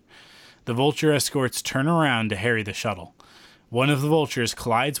Vancor. The Vulture escorts turn around to harry the shuttle. One of the Vultures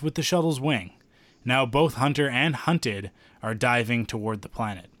collides with the shuttle's wing. Now both Hunter and Hunted are diving toward the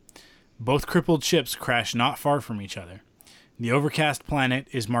planet. Both crippled ships crash not far from each other. The overcast planet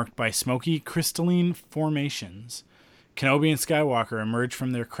is marked by smoky, crystalline formations. Kenobi and Skywalker emerge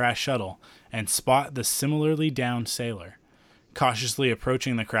from their crashed shuttle and spot the similarly downed sailor. Cautiously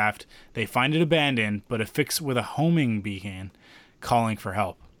approaching the craft, they find it abandoned, but affixed with a homing beacon, calling for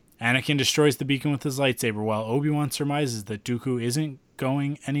help. Anakin destroys the beacon with his lightsaber, while Obi-Wan surmises that Dooku isn't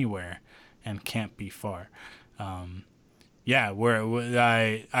going anywhere and can't be far. I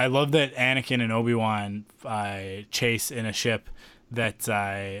love that Anakin and Obi-Wan chase in a ship that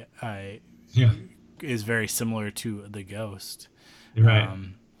is very similar to the Ghost. Right.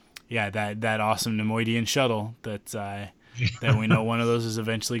 That awesome Neimoidian shuttle that we know one of those is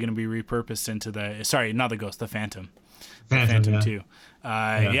eventually going to be repurposed into the Ghost, the Phantom. Phantom 2.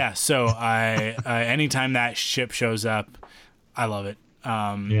 So anytime that ship shows up, I love it.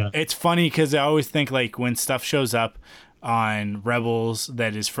 It's funny because I always think, like, when stuff shows up on Rebels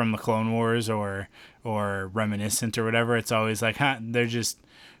that is from the Clone Wars or reminiscent or whatever, it's always like, they're just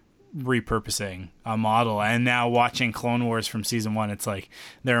repurposing a model. And now watching Clone Wars from season 1, it's like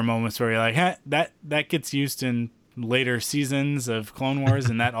there are moments where you're like, that gets used in later seasons of Clone Wars,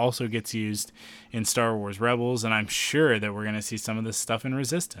 and that also gets used in Star Wars Rebels, and I'm sure that we're going to see some of this stuff in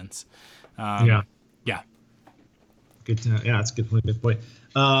Resistance. Good. That's a good point. Good point.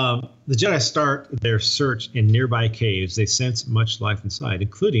 The Jedi start their search in nearby caves. They sense much life inside,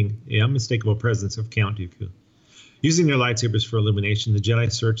 including the unmistakable presence of Count Dooku. Using their lightsabers for illumination, the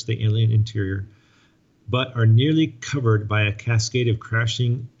Jedi search the alien interior, but are nearly covered by a cascade of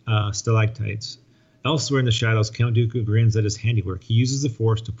crashing stalactites. Elsewhere in the shadows, Count Dooku grins at his handiwork. He uses the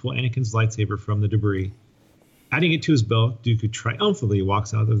Force to pull Anakin's lightsaber from the debris Adding it to his belt, Dooku triumphantly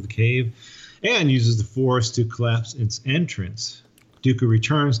walks out of the cave and uses the Force to collapse its entrance. Dooku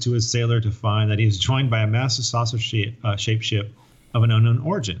returns to his sailor to find that he is joined by a massive saucer-shaped ship of an unknown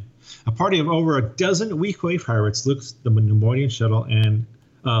origin. A party of over a dozen Weequay pirates loots the Neimoidian shuttle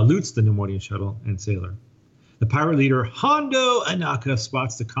and sailor. The pirate leader Hondo Ohnaka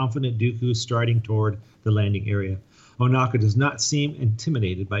spots the confident Dooku striding toward the landing area. Ohnaka does not seem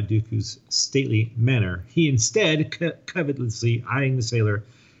intimidated by Dooku's stately manner. He instead covetously eyeing the sailor,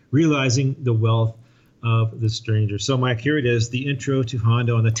 realizing the wealth of the stranger. So, Mike, here it is, the intro to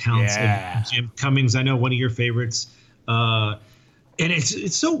Hondo and the talents of Jim Cummings. I know one of your favorites. And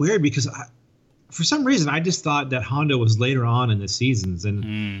it's so weird because for some reason I just thought that Hondo was later on in the seasons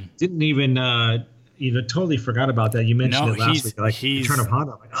and didn't even totally forgot about that. You mentioned it last week, like the Return of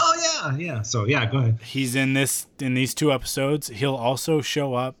Hondo. I'm like, oh yeah. So yeah, go ahead. He's in these 2 episodes. He'll also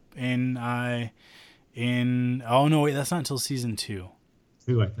show up in oh no wait, that's not until season 2.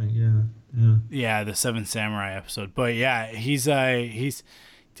 2, I think. Yeah, the Seven Samurai episode. But yeah, he's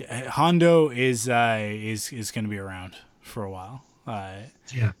Hondo is going to be around for a while.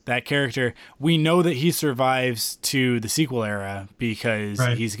 That character, we know that he survives to the sequel era because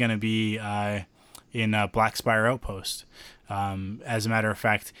he's going to be in Black Spire Outpost. As a matter of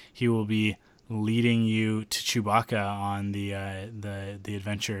fact, he will be leading you to Chewbacca on the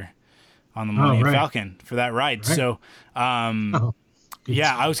adventure on the Millennium Falcon for that ride. Right. So, I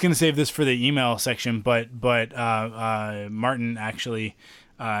was going to save this for the email section, but Martin actually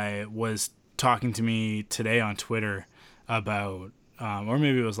was talking to me today on Twitter about, or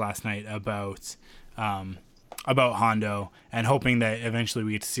maybe it was last night, about Hondo and hoping that eventually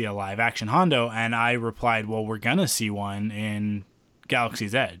we get to see a live action Hondo. And I replied, well, we're going to see one in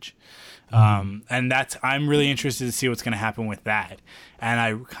Galaxy's Edge. And I'm really interested to see what's going to happen with that. And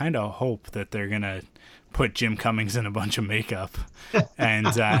I kind of hope that they're going to put Jim Cummings in a bunch of makeup and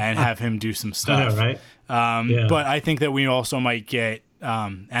have him do some stuff. Right? But I think that we also might get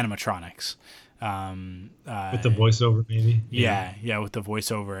animatronics. With the voiceover, maybe. Yeah, with the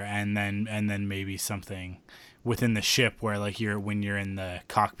voiceover, and then maybe something within the ship where like when you're in the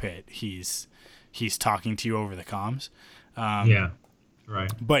cockpit, he's talking to you over the comms. Right.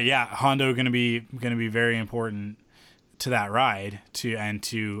 But yeah, Hondo gonna be very important to that ride to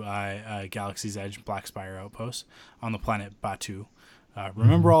Galaxy's Edge Black Spire Outpost on the planet Batuu.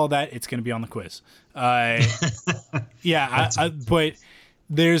 Remember all that? It's gonna be on the quiz. But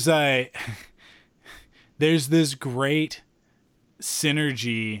there's this great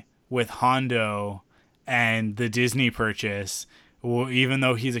synergy with Hondo and the Disney purchase, even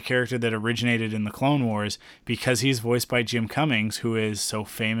though he's a character that originated in the Clone Wars, because he's voiced by Jim Cummings, who is so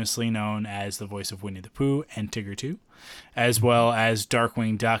famously known as the voice of Winnie the Pooh and Tigger 2, as well as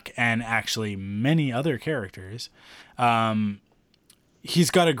Darkwing Duck and actually many other characters.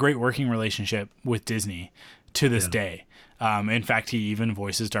 He's got a great working relationship with Disney to this day. In fact, he even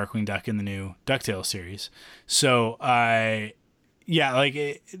voices Darkwing Duck in the new DuckTales series. So,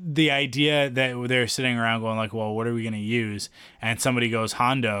 the idea that they're sitting around going like, well, what are we going to use? And somebody goes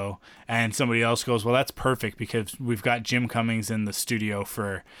Hondo, and somebody else goes, well, that's perfect because we've got Jim Cummings in the studio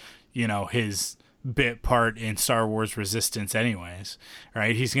for, his bit part in Star Wars Resistance anyways,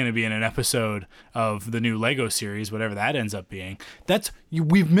 right? He's going to be in an episode of the new Lego series, whatever that ends up being.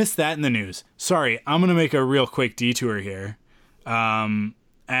 We've missed that in the news. Sorry, I'm going to make a real quick detour here and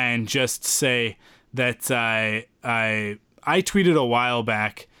just say that I tweeted a while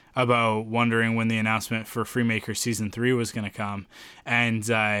back about wondering when the announcement for Freemaker Season 3 was going to come, and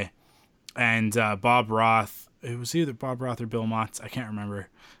Bob Roth, it was either Bob Roth or Bill Motz, I can't remember.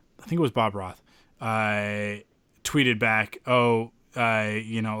 I think it was Bob Roth. Tweeted back,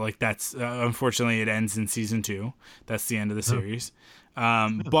 that's unfortunately it ends in season 2. That's the end of the series.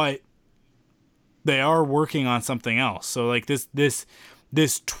 But they are working on something else. So like this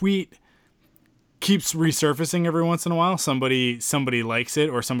tweet keeps resurfacing every once in a while. Somebody likes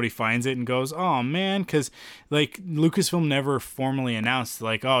it or somebody finds it and goes, oh man, because like Lucasfilm never formally announced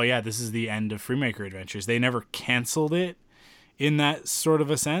like, oh yeah, this is the end of Freemaker Adventures. They never canceled it in that sort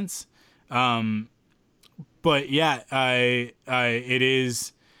of a sense. But yeah, it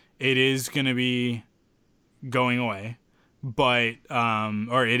is going to be going away, but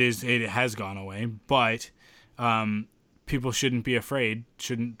it has gone away, but people shouldn't be afraid,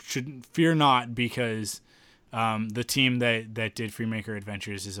 shouldn't fear not, because the team that did Freemaker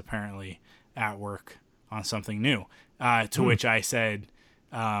Adventures is apparently at work on something new. To which I said,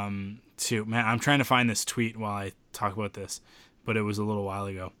 I'm trying to find this tweet while I talk about this, but it was a little while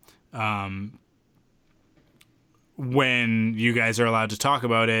ago. when you guys are allowed to talk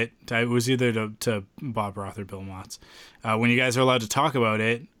about it, it was either to Bob Roth or Bill Motz. When you guys are allowed to talk about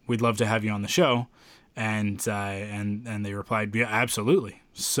it, we'd love to have you on the show. And they replied, yeah, absolutely.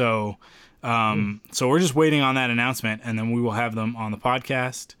 So we're just waiting on that announcement, and then we will have them on the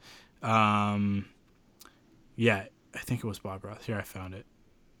podcast. Yeah, I think it was Bob Roth. Here, I found it.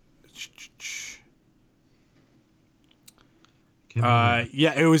 Yeah,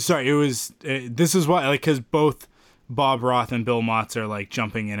 it was. Sorry, it was. This is why, like, because both Bob Roth and Bill Motz are like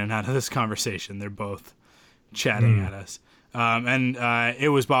jumping in and out of this conversation. They're both chatting at us. And it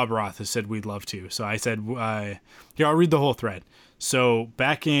was Bob Roth who said we'd love to. So I said, here, I'll read the whole thread. So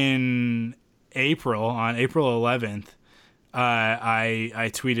back in April, on April 11th,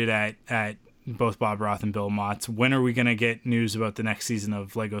 I tweeted at both Bob Roth and Bill Motz, when are we going to get news about the next season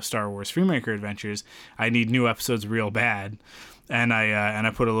of Lego Star Wars Freemaker Adventures? I need new episodes real bad. And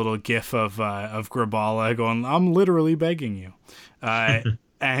I put a little gif of Grabala going, I'm literally begging you.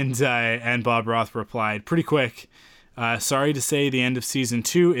 And Bob Roth replied pretty quick, sorry to say the end of season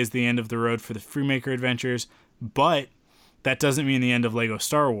 2 is the end of the road for the Freemaker Adventures, but that doesn't mean the end of Lego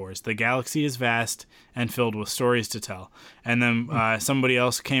Star Wars. The galaxy is vast and filled with stories to tell. And then somebody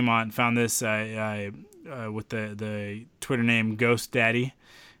else came on, found this with the Twitter name Ghost Daddy,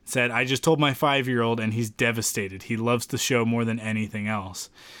 said, I just told my 5-year-old and he's devastated. He loves the show more than anything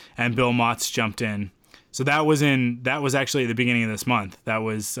else. And Bill Motz jumped in. So that was actually at the beginning of this month. That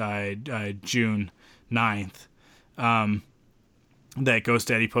was June 9th. That Ghost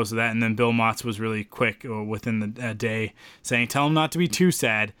Daddy posted that, and then Bill Motz was really quick within the day saying, tell him not to be too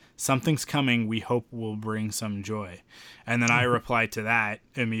sad. Something's coming. We hope will bring some joy. And then I replied to that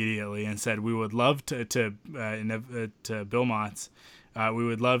immediately and said, we would love to Bill Motz, we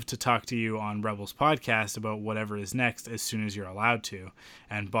would love to talk to you on Rebels podcast about whatever is next as soon as you're allowed to.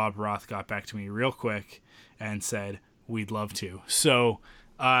 And Bob Roth got back to me real quick and said, we'd love to. So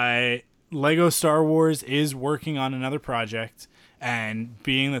Lego Star Wars is working on another project. And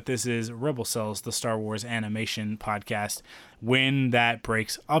being that this is Rebel Cells, the Star Wars animation podcast, when that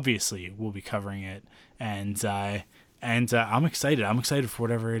breaks, obviously we'll be covering it. And I'm excited. I'm excited for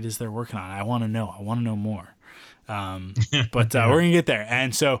whatever it is they're working on. I want to know. I want to know more. But we're going to get there.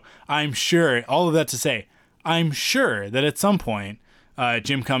 And so I'm sure, all of that to say, I'm sure that at some point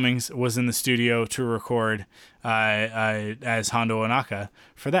Jim Cummings was in the studio to record as Hondo Ohnaka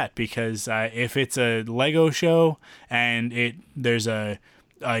for that, because if it's a Lego show and there's a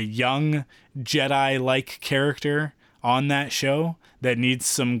young Jedi-like character on that show that needs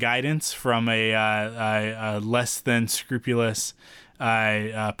some guidance from a less than scrupulous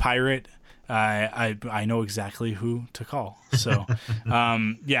pirate, I know exactly who to call. So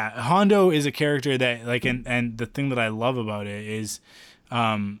yeah, Hondo is a character that, like, and the thing that I love about it is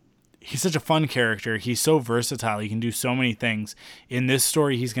he's such a fun character. He's so versatile. He can do so many things. In this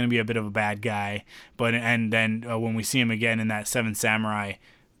story, he's going to be a bit of a bad guy, and then when we see him again in that Seven Samurai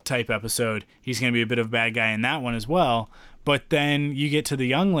type episode, he's going to be a bit of a bad guy in that one as well. But then you get to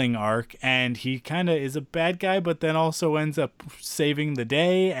the Youngling arc, and he kind of is a bad guy, but then also ends up saving the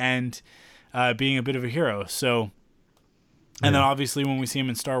day and being a bit of a hero. So, and then obviously when we see him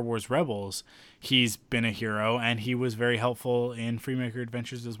in Star Wars Rebels, he's been a hero, and he was very helpful in Freemaker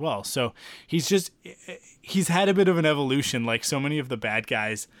Adventures as well. So he's had a bit of an evolution, like so many of the bad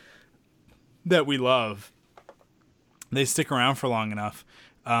guys that we love. They stick around for long enough.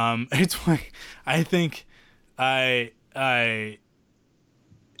 It's like, I think there's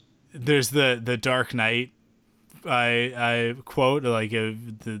the Dark Knight I quote, like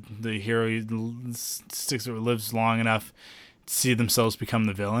the hero sticks or lives long enough to see themselves become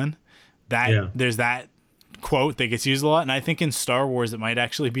the villain. There's that quote that gets used a lot, and I think in Star Wars it might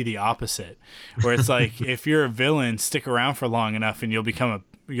actually be the opposite, where it's like if you're a villain, stick around for long enough and you'll become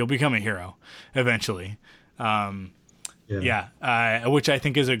a hero eventually. Which I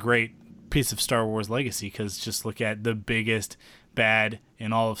think is a great piece of Star Wars legacy, because just look at the biggest bad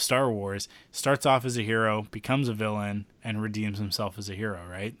in all of Star Wars. Starts off as a hero, becomes a villain, and redeems himself as a hero,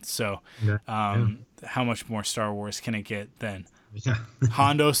 right? So how much more Star Wars can it get then?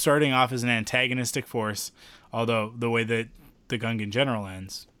 Hondo starting off as an antagonistic force, although the way that the Gungan General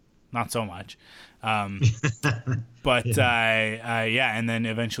ends, not so much. And then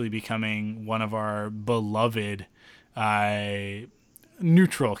eventually becoming one of our beloved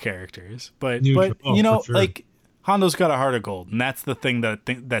neutral characters. But you know, sure. Like, Hondo's got a heart of gold, and that's the thing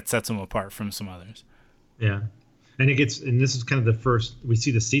that sets him apart from some others. Yeah. And this is kind of the first, we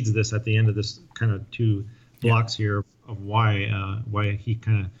see the seeds of this at the end of this kind of two blocks here of why he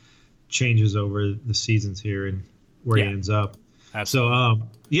kind of changes over the seasons here and where he ends up. Absolutely.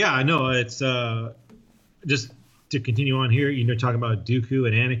 So I know it's just to continue on here, talking about Dooku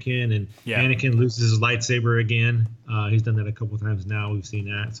and Anakin, and Anakin loses his lightsaber again. He's done that a couple of times now. We've seen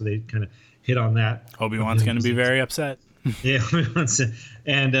that, so they kind of hit on that. Obi-Wan's going to be very upset. Yeah,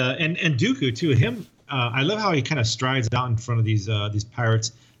 and Dooku too. Him, I love how he kind of strides out in front of these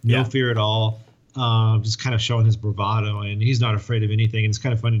pirates, no fear at all, just kind of showing his bravado, and he's not afraid of anything. And it's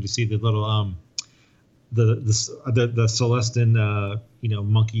kind of funny to see the little the Celestin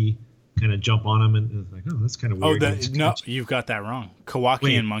monkey kind of jump on him, and it's like, oh, that's kind of weird. No, you've got that wrong.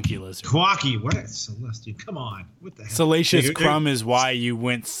 Kowakian monkey lizard. Kawaki, what? Celestian? Come on, what the hell? Salacious Crumb is why you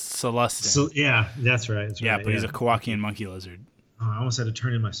went Celestin. So, yeah, that's right. But he's a Kowakian monkey lizard. Oh, I almost had to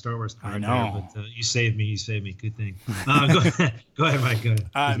turn in my Star Wars card. I know. There, but you saved me. Good thing. Go ahead, Mike. Go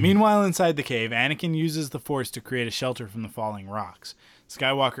ahead. Meanwhile, inside the cave, Anakin uses the Force to create a shelter from the falling rocks.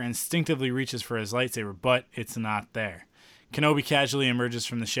 Skywalker instinctively reaches for his lightsaber, but it's not there. Kenobi casually emerges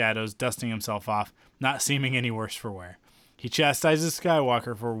from the shadows, dusting himself off, not seeming any worse for wear. He chastises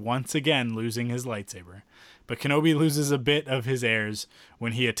Skywalker for once again losing his lightsaber, but Kenobi loses a bit of his airs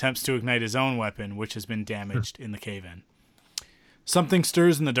when he attempts to ignite his own weapon, which has been damaged in the cave-in. Something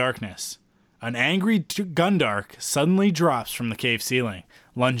stirs in the darkness. An angry Gundark suddenly drops from the cave ceiling,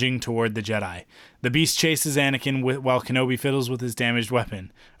 lunging toward the Jedi. The beast chases Anakin while Kenobi fiddles with his damaged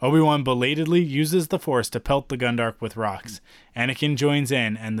weapon. Obi-Wan belatedly uses the Force to pelt the Gundark with rocks. Anakin joins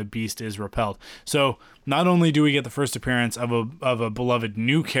in, and the beast is repelled. So, not only do we get the first appearance of a beloved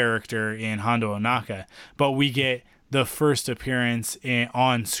new character in Hondo Ohnaka, but we get the first appearance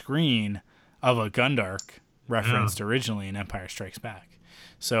on screen of a Gundark referenced originally in Empire Strikes Back.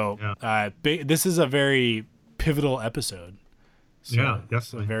 So this is a very pivotal episode. So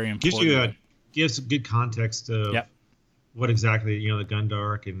definitely. Very important. Gives good context of what exactly, the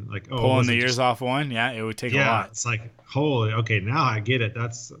Gundark and pulling the ears off one. Yeah, it would take a lot. It's like, holy, okay, now I get it.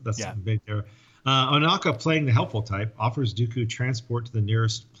 That's something big there. Ohnaka, playing the helpful type, offers Dooku transport to the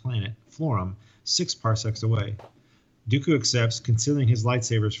nearest planet, Florum, 6 parsecs away. Dooku accepts, concealing his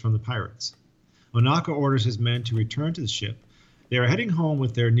lightsabers from the pirates. Ohnaka orders his men to return to the ship. They are heading home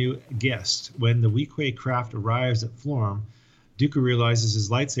with their new guest. When the Weequay craft arrives at Florum, Dooku realizes his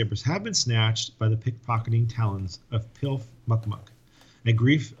lightsabers have been snatched by the pickpocketing talons of Pilf Mukmuk, a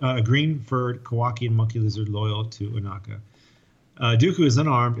green-furred Kowakian monkey lizard loyal to Ohnaka. Dooku is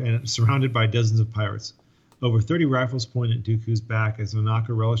unarmed and surrounded by dozens of pirates. Over 30 rifles point at Dooku's back as Ohnaka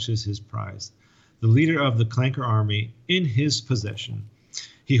relishes his prize, the leader of the Clanker army in his possession.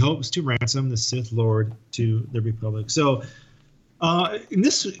 He hopes to ransom the Sith Lord to the Republic. So, and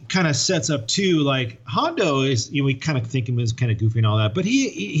this kind of sets up too, Hondo is, we kind of think him as kind of goofy and all that, but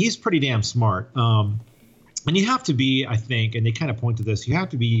he's pretty damn smart. And you have to be, I think, and they kind of point to this, you have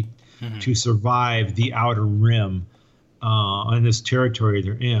to be to survive the Outer Rim in this territory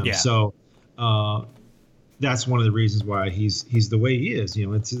they're in. Yeah. So that's one of the reasons why he's the way he is.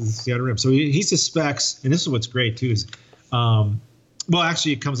 It's the Outer Rim. So he suspects, and this is what's great too, is well,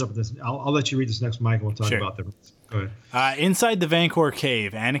 actually, it comes up with this. I'll let you read this next, Mike, and we'll talk about them. Go ahead. Inside the Vancor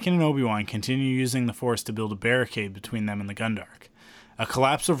cave, Anakin and Obi-Wan continue using the Force to build a barricade between them and the Gundark. A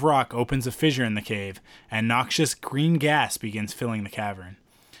collapse of rock opens a fissure in the cave, and noxious green gas begins filling the cavern.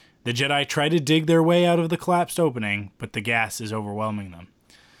 The Jedi try to dig their way out of the collapsed opening, but the gas is overwhelming them.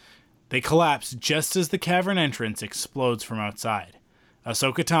 They collapse just as the cavern entrance explodes from outside.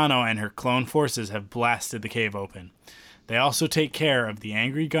 Ahsoka Tano and her clone forces have blasted the cave open. They also take care of the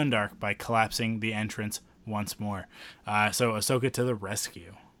angry Gundark by collapsing the entrance once more. So Ahsoka to the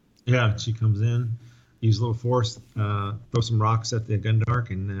rescue. Yeah, she comes in, use a little force, throw some rocks at the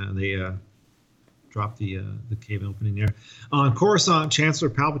Gundark, and they drop the cave opening there. On Coruscant, Chancellor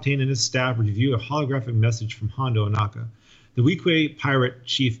Palpatine and his staff review a holographic message from Hondo Ohnaka. The Weequay pirate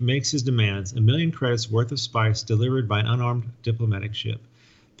chief makes his demands, 1 million credits worth of spice delivered by an unarmed diplomatic ship.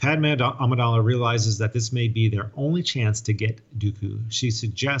 Padme Amidala realizes that this may be their only chance to get Dooku. She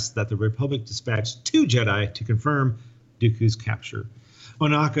suggests that the Republic dispatch 2 Jedi to confirm Dooku's capture.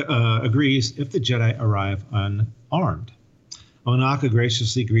 Ohnaka agrees if the Jedi arrive unarmed. Ohnaka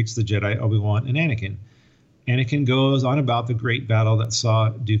graciously greets the Jedi, Obi-Wan, and Anakin. Anakin goes on about the great battle that saw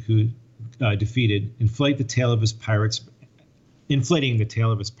Dooku defeated, inflating the tail of his pirate's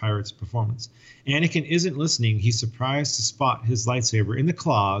performance. Anakin isn't listening. He's surprised to spot his lightsaber in the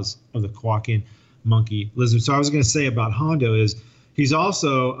claws of the Kowakian monkey lizard. So I was going to say about Hondo is he's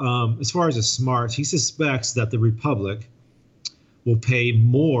also, as far as his smarts, he suspects that the Republic will pay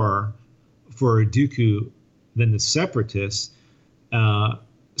more for Dooku than the Separatists.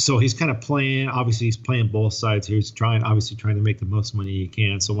 So he's kind of playing, obviously he's playing both sides here. He's trying to make the most money he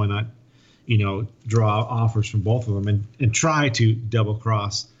can. So why not, draw offers from both of them and try to double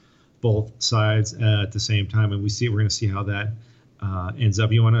cross both sides at the same time, and we're going to see how that ends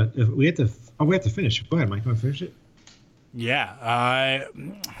up. You want to? We have to finish. Go ahead, Mike. Want to finish it? Yeah,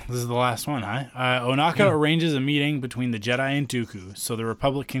 this is the last one, huh? Onaka arranges a meeting between the Jedi and Dooku so the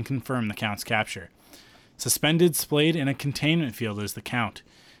Republic can confirm the Count's capture. Suspended, splayed in a containment field is the Count.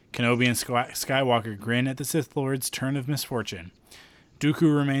 Kenobi and Skywalker grin at the Sith Lord's turn of misfortune.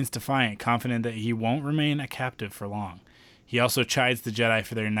 Dooku remains defiant, confident that he won't remain a captive for long. He also chides the Jedi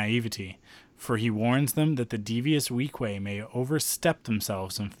for their naivety, for he warns them that the devious Weequay may overstep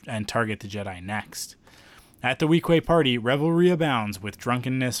themselves and target the Jedi next. At the Weequay party, revelry abounds with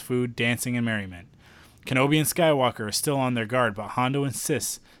drunkenness, food, dancing, and merriment. Kenobi and Skywalker are still on their guard, but Hondo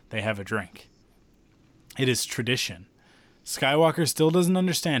insists they have a drink. It is tradition. Skywalker still doesn't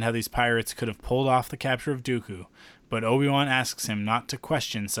understand how these pirates could have pulled off the capture of Dooku, but Obi-Wan asks him not to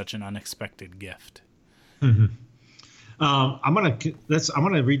question such an unexpected gift. Mm-hmm. I'm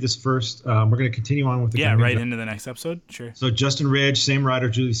gonna read this first. We're gonna continue on with the into the next episode. Sure. So Justin Ridge, same writer,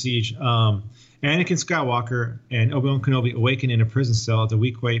 Julie Siege. Anakin Skywalker and Obi-Wan Kenobi awaken in a prison cell at the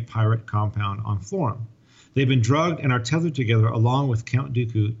Weequay pirate compound on Florrum. They've been drugged and are tethered together along with Count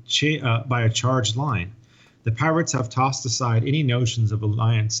Dooku by a charged line. The pirates have tossed aside any notions of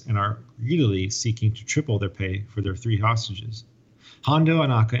alliance and are greedily seeking to triple their pay for their 3 hostages. Hondo,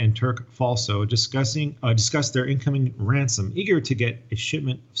 Onaka, and Turk Falso discuss their incoming ransom, eager to get a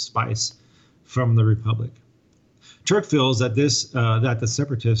shipment of spice from the Republic. Turk feels that the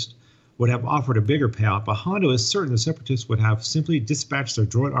Separatists would have offered a bigger payout, but Hondo is certain the Separatists would have simply dispatched their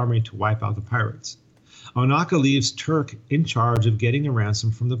droid army to wipe out the pirates. Onaka leaves Turk in charge of getting the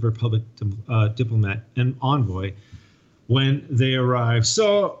ransom from the Republic diplomat and envoy when they arrive.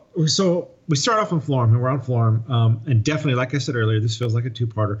 So we start off on Florrum, and we're on Florrum, and definitely, like I said earlier, this feels like a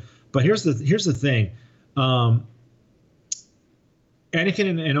 2-parter. But here's the thing: Anakin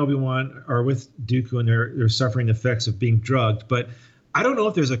and Obi-Wan are with Dooku, and they're suffering the effects of being drugged. But I don't know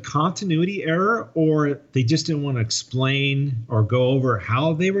if there's a continuity error or they just didn't want to explain or go over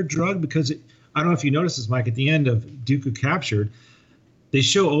how they were drugged, because I don't know if you noticed this, Mike. At the end of Dooku captured, they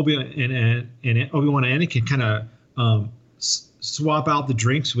show Obi-Wan and Anakin kind of swap out the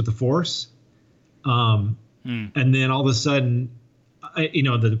drinks with the Force, and then all of a sudden,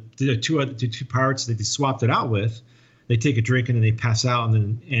 the two pirates that they swapped it out with, they take a drink and then they pass out, and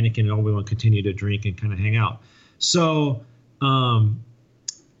then Anakin and Obi-Wan continue to drink and kind of hang out. So I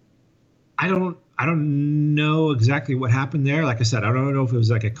don't know exactly what happened there. Like I said, I don't know if it was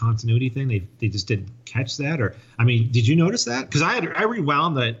like a continuity thing. They just didn't catch that, or I mean, did you notice that? Because I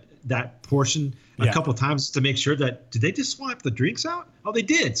rewound that portion a couple of times to make sure that did they just swap the drinks out? Oh, they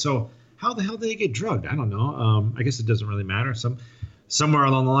did. So how the hell did they get drugged? I don't know. I guess it doesn't really matter. Somewhere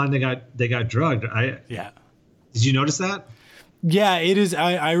along the line they got drugged. Did you notice that? Yeah, it is.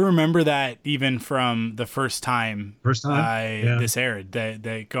 I remember that even from the first time this aired.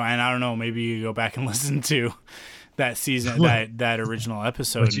 That go, and I don't know. Maybe you go back and listen to that season, that original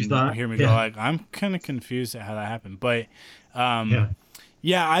episode, and hear me go like, I'm kind of confused at how that happened. But I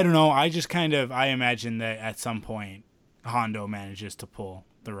don't know. I just I imagine that at some point Hondo manages to pull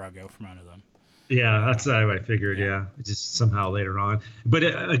the rug out from under them. Yeah, that's what I figured. Yeah, just somehow later on.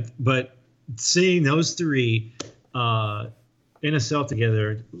 But seeing those 3. In a cell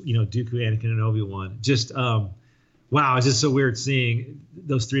together, Dooku, Anakin, and Obi-Wan. Just, wow, it's just so weird seeing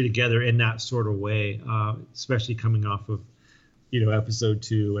those 3 together in that sort of way, especially coming off of, episode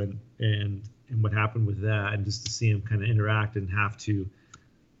 2 and what happened with that, and just to see them kind of interact and have to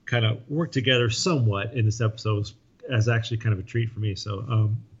kind of work together somewhat in this episode as actually kind of a treat for me. So,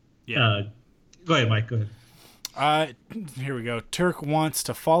 go ahead, Mike. Go ahead. Here we go. Turk wants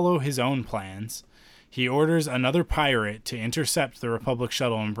to follow his own plans. He orders another pirate to intercept the Republic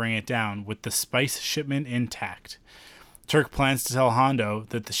shuttle and bring it down with the spice shipment intact. Turk plans to tell Hondo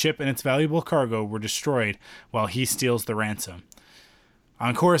that the ship and its valuable cargo were destroyed while he steals the ransom.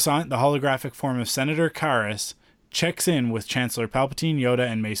 On Coruscant, the holographic form of Senator Karras checks in with Chancellor Palpatine, Yoda,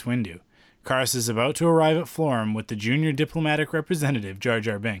 and Mace Windu. Karras is about to arrive at Florrum with the junior diplomatic representative, Jar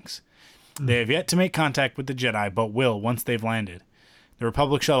Jar Binks. They have yet to make contact with the Jedi, but will once they've landed. The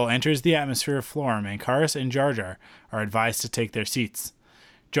Republic shuttle enters the atmosphere of Florrum, and Karras and Jar Jar are advised to take their seats.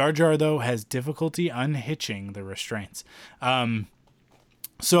 Jar Jar, though, has difficulty unhitching the restraints.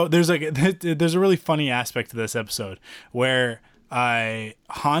 So there's a really funny aspect to this episode where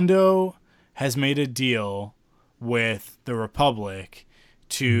Hondo has made a deal with the Republic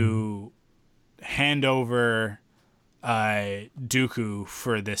to hand over Dooku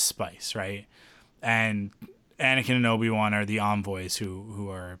for this spice, right? And Anakin and Obi-Wan are the envoys who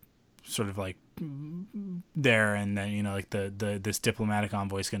are sort of like there, and then, you know, like this diplomatic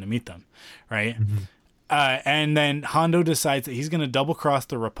envoy is going to meet them, right? Mm-hmm. And then Hondo decides that he's going to double cross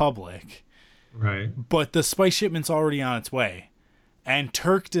the Republic, right? But the spice shipment's already on its way, and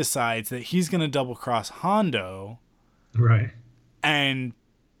Turk decides that he's going to double cross Hondo, right, and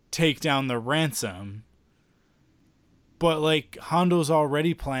take down the ransom. But like Hondo's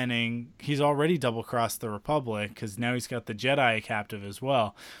already planning, he's already double crossed the Republic because now he's got the Jedi captive as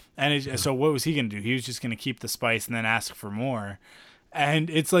well. And so what was he going to do? He was just going to keep the spice and then ask for more.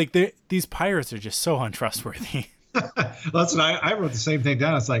 And it's like these pirates are just so untrustworthy. That's what I wrote the same thing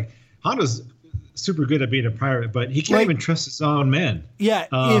down. It's like Hondo's super good at being a pirate, but he can't even trust his own men. Yeah,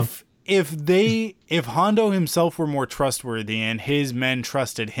 if Hondo himself were more trustworthy and his men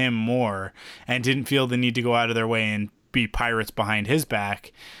trusted him more and didn't feel the need to go out of their way and be pirates behind his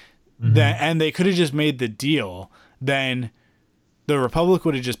back, and they could have just made the deal, then the Republic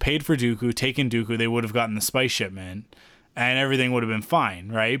would have just paid for Dooku, taken Dooku, they would have gotten the spice shipment, and everything would have been fine,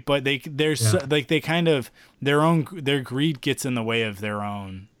 right? But their greed gets in the way of their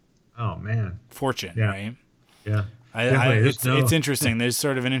own fortune, right? Yeah. It's interesting. There's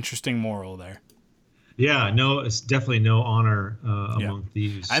sort of an interesting moral there. Yeah, no, it's definitely no honor among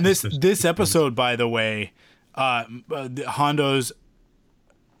thieves. And this episode, by the way, Hondo's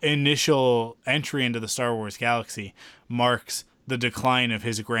initial entry into the Star Wars galaxy marks the decline of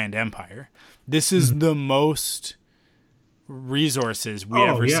his grand empire. This is the most resources we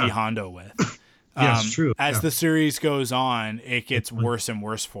ever see Hondo with. Yes, true. As the series goes on, it gets worse and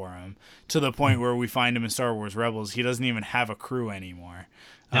worse for him, to the point where we find him in Star Wars Rebels. He doesn't even have a crew anymore.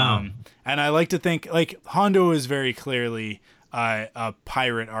 And I like to think, like, Hondo is very clearly a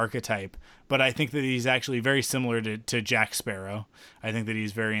pirate archetype, but I think that he's actually very similar to Jack Sparrow. I think that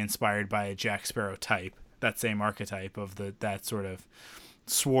he's very inspired by a Jack Sparrow type, that same archetype of that sort of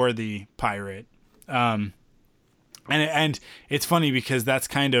swarthy pirate. And it's funny because that's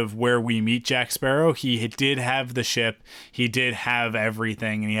kind of where we meet Jack Sparrow. He did have the ship, he did have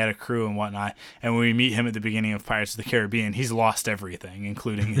everything, and he had a crew and whatnot. And when we meet him at the beginning of Pirates of the Caribbean, he's lost everything,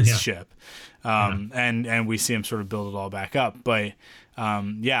 including his ship. And we see him sort of build it all back up. But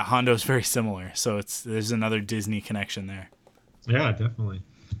Hondo's very similar. So there's another Disney connection there. Yeah, definitely.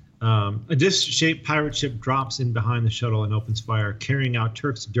 A disc-shaped pirate ship drops in behind the shuttle and opens fire, carrying out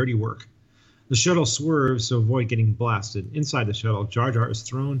Turk's dirty work. The shuttle swerves to avoid getting blasted. Inside the shuttle, Jar Jar is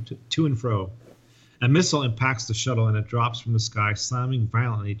thrown to and fro. A missile impacts the shuttle and it drops from the sky, slamming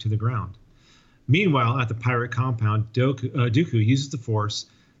violently to the ground. Meanwhile, at the pirate compound, Dooku uses the Force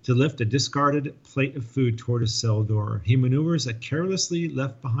to lift a discarded plate of food toward his cell door. He maneuvers a carelessly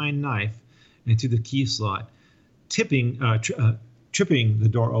left-behind knife into the key slot, tripping the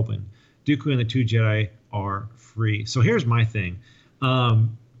door open. Dooku and the two Jedi are free. So here's my thing.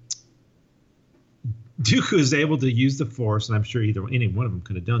 Dooku is able to use the Force, and I'm sure any one of them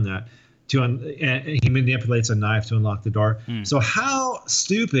could have done that. He manipulates a knife to unlock the door. So how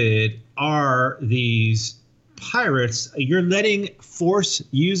stupid are these pirates? You're letting Force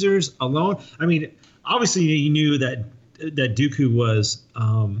users alone. I mean, obviously you knew that Dooku was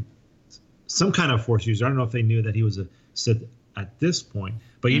some kind of Force user. I don't know if they knew that he was a Sith at this point,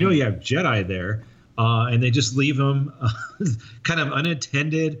 but you have Jedi there, and they just leave him kind of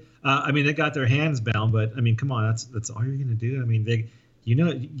unattended. I mean, they got their hands bound, but I mean, come on, that's all you're gonna do. I mean,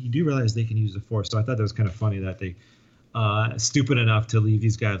 you do realize they can use the Force, so I thought that was kind of funny that they stupid enough to leave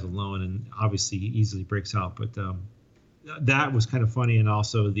these guys alone, and obviously he easily breaks out. But that was kind of funny, and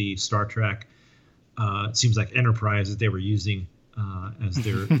also the Star Trek seems like Enterprise that they were using as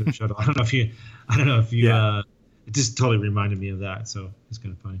their shuttle. I don't know if you. It just totally reminded me of that, so it's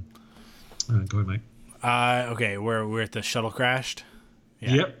kind of funny. Go ahead, Mike. Okay, we're at the shuttle crashed.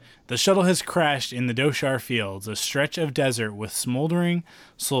 Yeah. Yep. The shuttle has crashed in the Doshar Fields, a stretch of desert with smoldering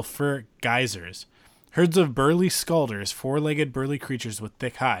sulfuric geysers. Herds of burly scalders, four-legged burly creatures with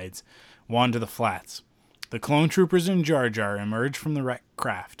thick hides, wander the flats. The clone troopers and Jar Jar emerge from the wrecked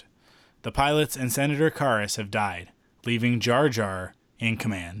craft. The pilots and Senator Karras have died, leaving Jar Jar in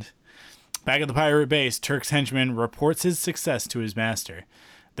command. Back at the pirate base, Turk's henchman reports his success to his master.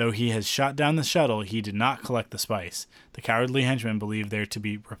 Though he has shot down the shuttle, he did not collect the spice. The cowardly henchman believed there to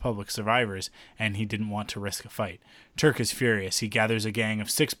be Republic survivors, and he didn't want to risk a fight. Turk is furious. He gathers a gang of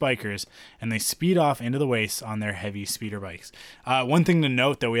 6 bikers, and they speed off into the wastes on their heavy speeder bikes. One thing to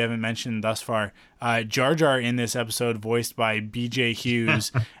note that we haven't mentioned thus far, Jar Jar in this episode voiced by B.J.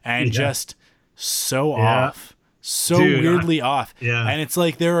 Hughes, and just so off. So weirdly off. Yeah. And it's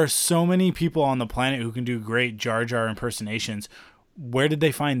like there are so many people on the planet who can do great Jar Jar impersonations. where did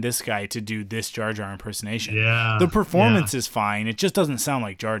they find this guy to do this Jar Jar impersonation? Yeah. The performance is fine. It just doesn't sound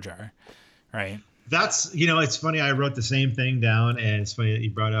like Jar Jar, right? That's, it's funny. I wrote the same thing down, and it's funny that you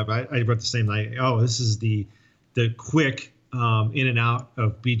brought up. I wrote the same night. Oh, this is the quick in and out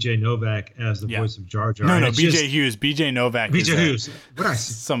of B.J. Novak as the voice of Jar Jar. No, B.J. Hughes. B.J. Novak. B.J. Hughes. What I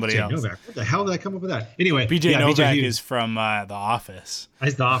somebody else. Novak. What the hell did I come up with that? Anyway, B.J. Novak is from The Office.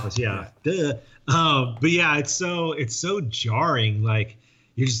 It's The Office, yeah. Duh. But yeah, it's so jarring. Like,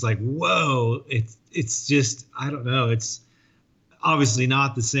 you're just like, whoa. It's just, I don't know. It's obviously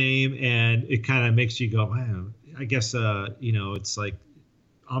not the same, and it kind of makes you go, man. I guess it's like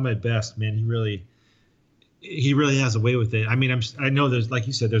Ahmed Best, man. He really has a way with it. I mean, I know there's, like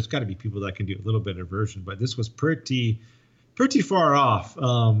you said, there's got to be people that can do a little bit of version, but this was pretty far off.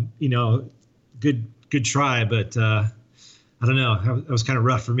 Good try, but I don't know. That was kind of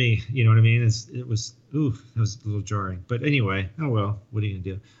rough for me. You know what I mean? That was a little jarring. But anyway, oh well. What are you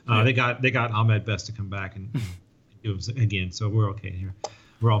gonna do? They got Ahmed Best to come back and do it again, so we're okay here.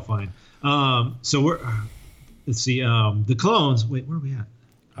 We're all fine. So we're let's see. The clones. Wait, where are we at?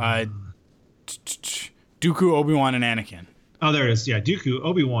 Dooku, Obi-Wan, and Anakin. Oh, there it is. Yeah, Dooku,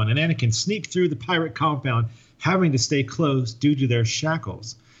 Obi-Wan, and Anakin sneak through the pirate compound, having to stay close due to their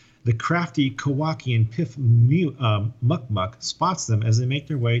shackles. The crafty Kowakian Pith Mukmuk spots them as they make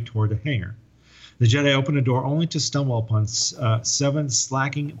their way toward the hangar. The Jedi open a door only to stumble upon 7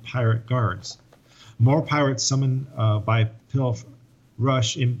 slacking pirate guards. More pirates summoned by Pilf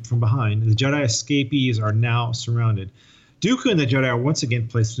rush in from behind. The Jedi escapees are now surrounded. Dooku and the Jedi are once again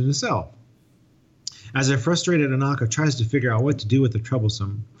placed in a cell. As a frustrated Anaka tries to figure out what to do with the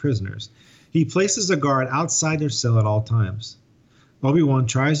troublesome prisoners, he places a guard outside their cell at all times. Obi-Wan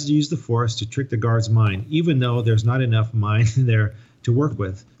tries to use the Force to trick the guard's mind, even though there's not enough mind there to work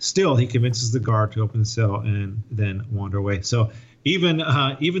with. Still, he convinces the guard to open the cell and then wander away. So even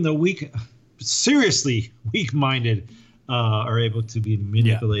the seriously weak-minded are able to be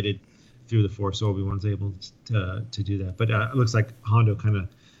manipulated through the Force. Obi-Wan's able to do that. But it looks like Hondo kind of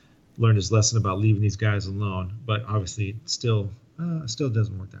learned his lesson about leaving these guys alone, but obviously it still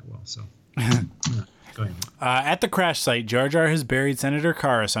doesn't work that well. So go ahead. At the crash site, Jar Jar has buried Senator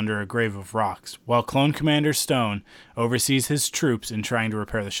Karras under a grave of rocks, while Clone Commander Stone oversees his troops in trying to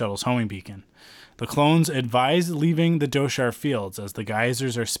repair the shuttle's homing beacon. The clones advise leaving the Doshar fields as the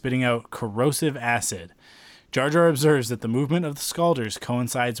geysers are spitting out corrosive acid. Jar Jar observes that the movement of the Scalders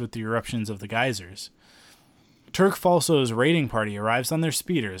coincides with the eruptions of the geysers. Turk Falso's raiding party arrives on their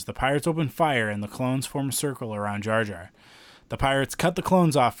speeders. The pirates open fire, and the clones form a circle around Jar Jar. The pirates cut the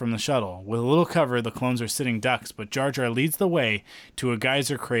clones off from the shuttle. With a little cover, the clones are sitting ducks, but Jar Jar leads the way to a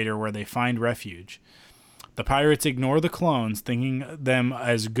geyser crater where they find refuge. The pirates ignore the clones, thinking them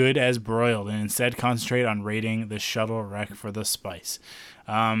as good as broiled, and instead concentrate on raiding the shuttle wreck for the spice.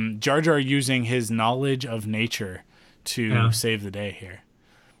 Jar Jar using his knowledge of nature to save the day here.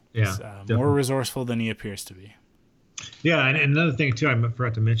 Yeah, he's more resourceful than he appears to be. Yeah, and another thing too, I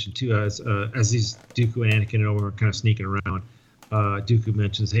forgot to mention too, as these Dooku and Anakin and Obi are kind of sneaking around, Dooku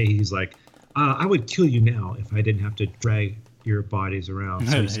mentions, "Hey, he's like, I would kill you now if I didn't have to drag your bodies around."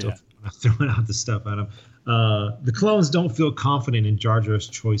 So he's still throwing out the stuff at him. The clones don't feel confident in Jar Jar's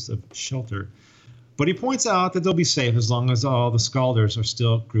choice of shelter, but he points out that they'll be safe as long as all the Scalders are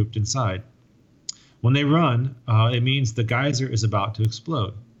still grouped inside. When they run, it means the geyser is about to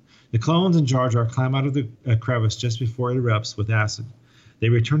explode. The clones and Jar Jar climb out of the crevice just before it erupts with acid. They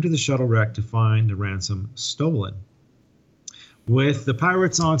return to the shuttle wreck to find the ransom stolen. With the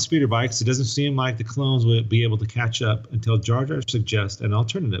pirates on speeder bikes, it doesn't seem like the clones will be able to catch up until Jar Jar suggests an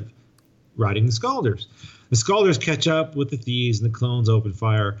alternative, riding the Scalders. The Scalders catch up with the thieves, and the clones open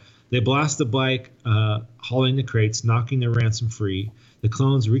fire. They blast the bike, hauling the crates, knocking their ransom free. The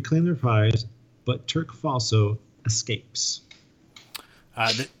clones reclaim their prize, but Turk Falso escapes.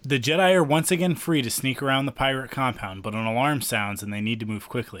 The Jedi are once again free to sneak around the pirate compound, but an alarm sounds and they need to move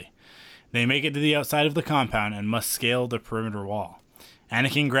quickly. They make it to the outside of the compound and must scale the perimeter wall.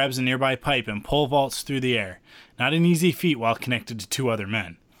 Anakin grabs a nearby pipe and pole vaults through the air. Not an easy feat while connected to 2 other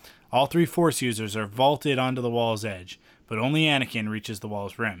men. All 3 Force users are vaulted onto the wall's edge, but only Anakin reaches the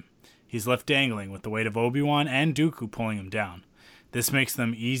wall's rim. He's left dangling with the weight of Obi-Wan and Dooku pulling him down. This makes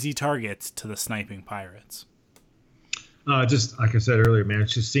them easy targets to the sniping pirates. Just like I said earlier, man,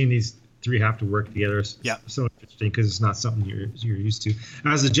 it's just seeing these 3 have to work together is so interesting because it's not something you're used to.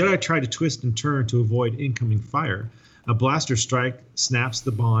 As the Jedi try to twist and turn to avoid incoming fire, a blaster strike snaps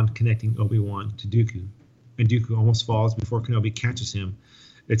the bond connecting Obi-Wan to Dooku, and Dooku almost falls before Kenobi catches him.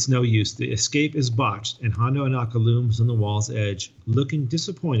 It's no use. The escape is botched, and Hondo Ohnaka looms on the wall's edge, looking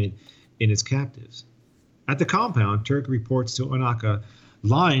disappointed in his captives. At the compound, Turk reports to Onaka,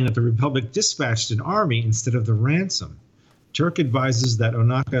 lying that the Republic dispatched an army instead of the ransom. Turk advises that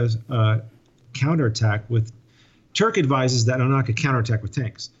Onaka counterattack with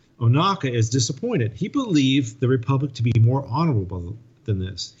tanks. Onaka is disappointed. He believed the Republic to be more honorable than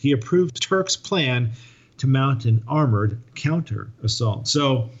this. He approved Turk's plan to mount an armored counter-assault.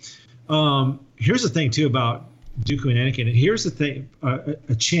 So here's the thing, too, about Dooku and Anakin. And here's the thing,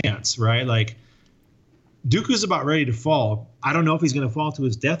 a chance, right? Like, Dooku's about ready to fall. I don't know if he's going to fall to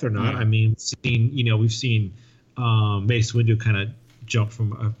his death or not. I mean, we've seen Mace Windu kind of jump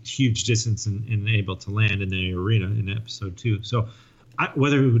from a huge distance and able to land in the arena in episode 2. So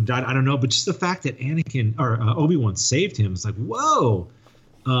whether he would die, I don't know. But just the fact that Anakin or Obi-Wan saved him, it's like, whoa.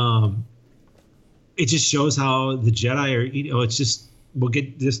 It just shows how the Jedi are, it's just, we'll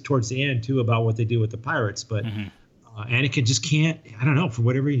get this towards the end too about what they do with the pirates, but Anakin just can't, I don't know, for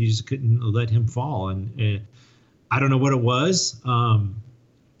whatever reason, you just couldn't let him fall. And I don't know what it was.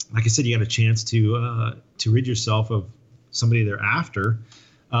 Like I said, you got a chance to rid yourself of somebody they're after.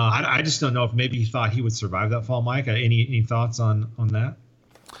 I just don't know if maybe he thought he would survive that fall, Mike. Any thoughts on that?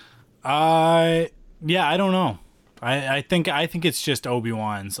 Yeah, I don't know. I think it's just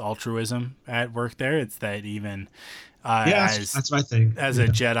Obi-Wan's altruism at work there. It's that even that's my thing. As a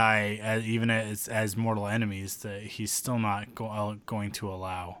Jedi, even as mortal enemies, that he's still not going to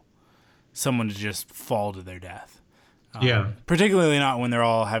allow someone to just fall to their death. Particularly not when they're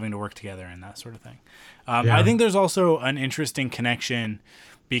all having to work together and that sort of thing. I think there's also an interesting connection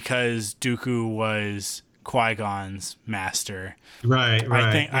because Dooku was Qui-Gon's master. Right.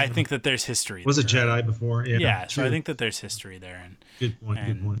 I think that there's history. Was a Jedi before. Yeah. So I think that there's history there, and good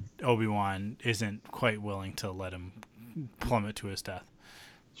point. Obi-Wan isn't quite willing to let him plummet to his death.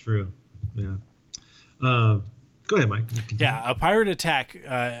 True. Yeah. Go ahead, Mike. Yeah, a pirate attack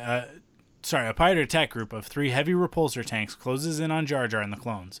group of 3 heavy repulsor tanks closes in on Jar Jar and the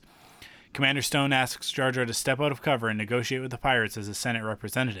clones. Commander Stone asks Jar Jar to step out of cover and negotiate with the pirates as a Senate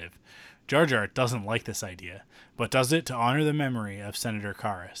representative. Jar Jar doesn't like this idea, but does it to honor the memory of Senator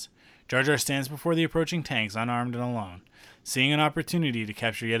Karras. Jar Jar stands before the approaching tanks unarmed and alone. Seeing an opportunity to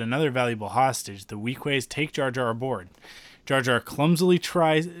capture yet another valuable hostage, the Weequays take Jar Jar aboard. Jar Jar clumsily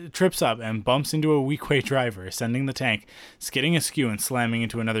trips up and bumps into a Weequay driver, sending the tank skidding askew and slamming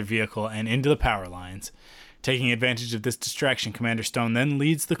into another vehicle and into the power lines. Taking advantage of this distraction, Commander Stone then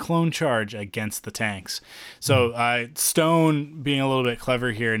leads the clone charge against the tanks. So Stone, being a little bit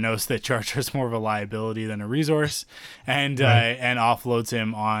clever here, knows that Jar Jar's more of a liability than a resource, and offloads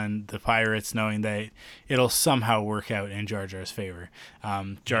him on the pirates, knowing that it'll somehow work out in Jar Jar's favor.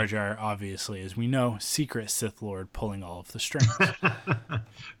 Jar Jar, obviously, as we know, secret Sith Lord pulling all of the strings.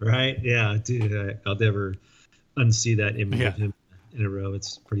 Right? Yeah, dude, I'll never unsee that image of him in a row.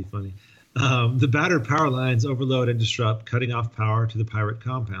 It's pretty funny. The battered power lines overload and disrupt, cutting off power to the pirate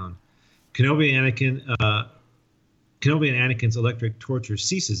compound. Kenobi and Anakin's electric torture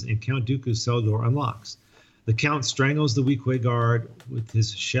ceases, and Count Dooku's cell door unlocks. The Count strangles the Weequay guard with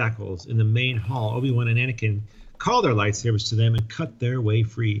his shackles. In the main hall, Obi-Wan and Anakin call their lightsabers to them and cut their way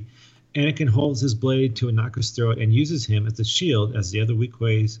free. Anakin holds his blade to Anaka's throat and uses him as a shield as the other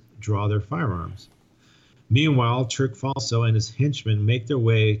Weequays draw their firearms. Meanwhile, Turk Falso and his henchmen make their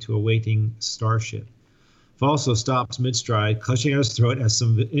way to a waiting starship. Falso stops mid-stride, clutching at his throat as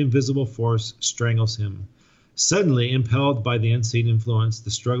some invisible force strangles him. Suddenly, impelled by the unseen influence, the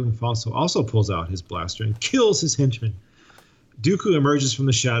struggling Falso also pulls out his blaster and kills his henchman. Dooku emerges from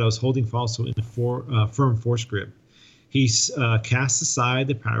the shadows, holding Falso in a firm force grip. He casts aside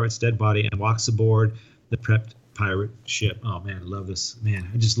the pirate's dead body and walks aboard the prepped pirate ship. Oh man, I love this. Man,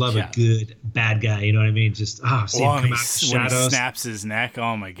 I just love a good bad guy. You know what I mean? Just see him come out of the shadows. When he snaps his neck,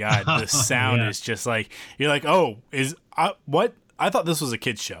 oh my god, the sound is just like, you're like, what? I thought this was a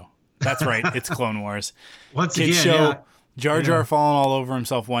kids show. That's right, it's Clone Wars. Kids show. Jar Jar falling all over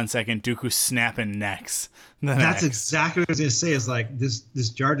himself 1 second, Dooku snapping necks. That's exactly what I was gonna say. Is like this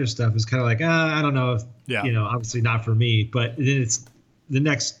Jar Jar stuff is kind of like I don't know if obviously not for me, but then it's the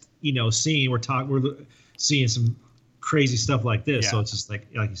next scene we're seeing some crazy stuff like this. So it's just like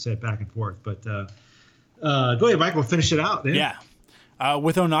you said, back and forth. But go ahead, Mike. We'll finish it out. Man. Yeah.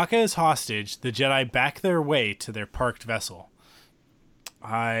 With Onaka as hostage, the Jedi back their way to their parked vessel.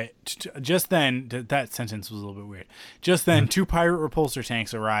 Just then, that sentence was a little bit weird. Just then, 2 pirate repulsor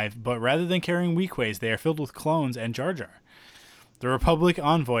tanks arrive, but rather than carrying Weequays, they are filled with clones and Jar Jar. The Republic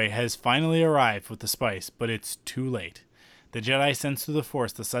envoy has finally arrived with the spice, but it's too late. The Jedi sense through the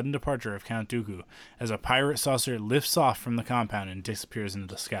Force the sudden departure of Count Dooku as a pirate saucer lifts off from the compound and disappears into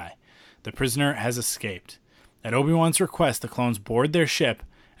the sky. The prisoner has escaped. At Obi-Wan's request, the clones board their ship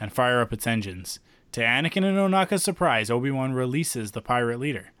and fire up its engines. To Anakin and Onaka's surprise, Obi-Wan releases the pirate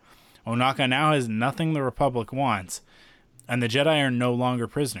leader. Onaka now has nothing the Republic wants, and the Jedi are no longer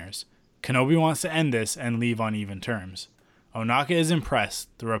prisoners. Kenobi wants to end this and leave on even terms. Onaka is impressed.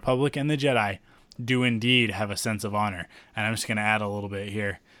 The Republic and the Jedi do indeed have a sense of honor. And I'm just going to add a little bit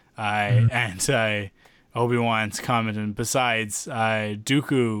here. Obi-Wan's commenting, besides,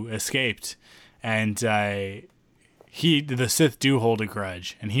 Dooku escaped, and the Sith do hold a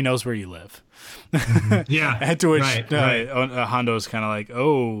grudge, and he knows where you live. Yeah. And to which right. Hondo's kind of like,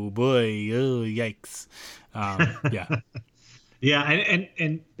 oh boy, oh yikes. Yeah. Yeah,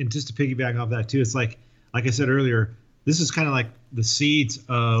 and just to piggyback off that too, it's like I said earlier, this is kind of like the seeds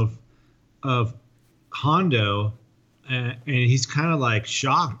of Hondo, and he's kind of like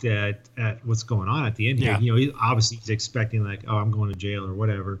shocked at what's going on at the end here. Yeah. He's expecting like, oh, I'm going to jail or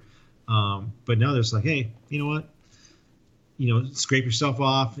whatever, but now there's like, hey, you know what? Scrape yourself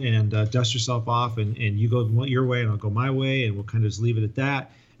off and dust yourself off, and you go your way and I'll go my way, and we'll kind of just leave it at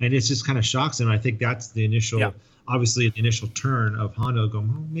that. And it just kind of shocks him. I think that's the initial, obviously the initial turn of Hondo going,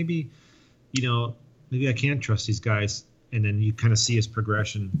 well, maybe I can trust these guys. And then you kind of see his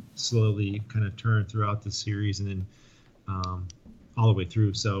progression slowly kind of turn throughout the series, and then all the way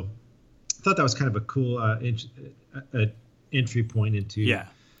through. So I thought that was kind of a cool entry point into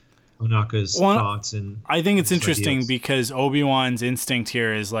Onaka's thoughts. And I think it's interesting ideas. because Obi-Wan's instinct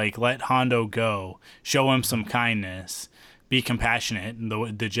here is like, let Hondo go, show him some kindness, be compassionate in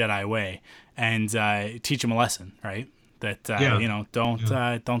the Jedi way, and teach him a lesson, right? That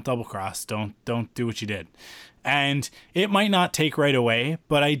don't double cross, don't do what you did. And it might not take right away,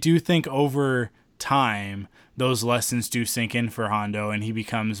 but I do think over time those lessons do sink in for Hondo, and he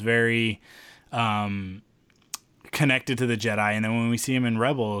becomes very connected to the Jedi. And then when we see him in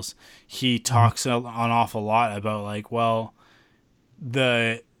Rebels, he talks an awful lot about like, well,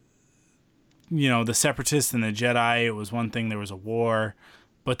 the Separatists and the Jedi, it was one thing, there was a war,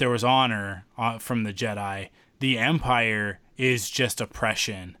 but there was honor from the Jedi. The Empire is just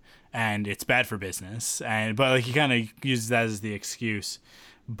oppression, and it's bad for business. But like he kind of uses that as the excuse.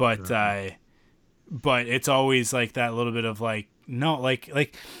 But but it's always like that little bit of like, no,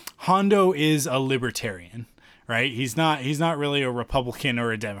 like Hondo is a libertarian, right? He's not really a Republican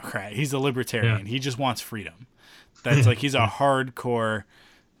or a Democrat. He's a libertarian. He just wants freedom. That's like, he's a hardcore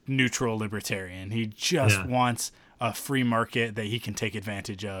neutral libertarian. He just wants a free market that he can take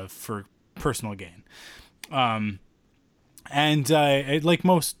advantage of for personal gain. Like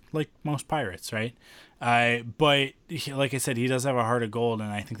most pirates, right? But like I said, he does have a heart of gold,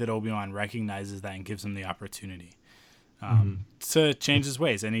 and I think that Obi-Wan recognizes that and gives him the opportunity to change his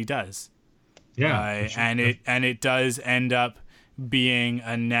ways, and he does. Yeah, sure. and it does end up being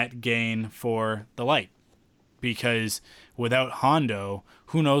a net gain for the light, because without Hondo,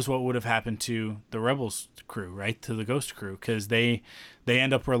 who knows what would have happened to the Rebels crew, right? To the Ghost crew, because they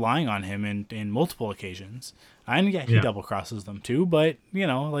end up relying on him in multiple occasions. And he double crosses them too, but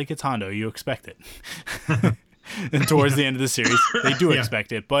like it's Hondo, you expect it. And towards the end of the series, they do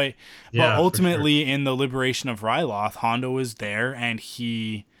expect it. But ultimately, in the liberation of Ryloth, Hondo is there, and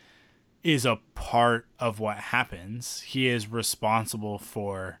he is a part of what happens. He is responsible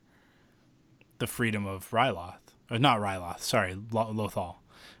for the freedom of Ryloth. Or not Ryloth, sorry, Lothal.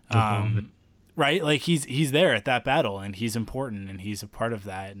 Right? Like he's there at that battle, and he's important, and he's a part of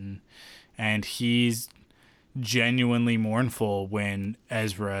that, and he's genuinely mournful when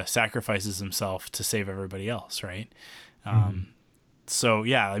Ezra sacrifices himself to save everybody else, right? So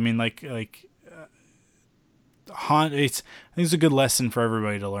yeah, I mean, I think it's a good lesson for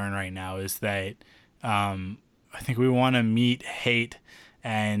everybody to learn right now, is that I think we want to meet hate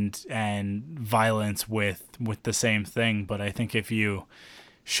and violence with the same thing, but I think if you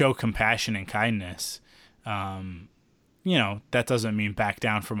show compassion and kindness, that doesn't mean back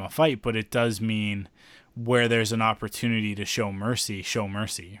down from a fight, but it does mean where there's an opportunity to show mercy,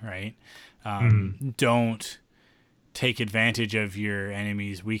 right? Don't take advantage of your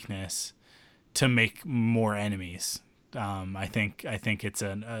enemy's weakness to make more enemies. I think it's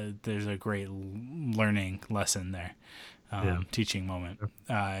there's a great learning lesson there, teaching moment.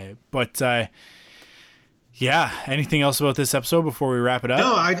 Anything else about this episode before we wrap it up?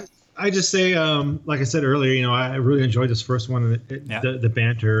 No, I just say, like I said earlier, I really enjoyed this first one, the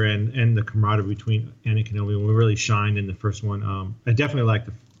banter and the camaraderie between Anakin and Obi-Wan. We really shined in the first one. I definitely liked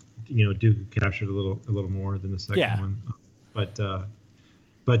Duke captured a little more than the second one.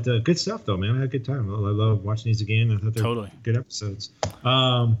 But good stuff though, man. I had a good time. I love watching these again. I thought they were good episodes.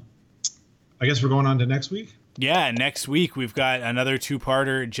 I guess we're going on to next week. Yeah, next week we've got another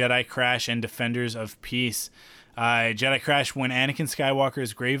two-parter, Jedi Crash and Defenders of Peace. Jedi Crash: when Anakin Skywalker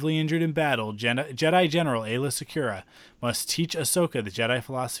is gravely injured in battle, Jedi General Aayla Secura must teach Ahsoka the Jedi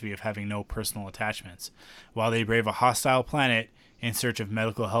philosophy of having no personal attachments, while they brave a hostile planet in search of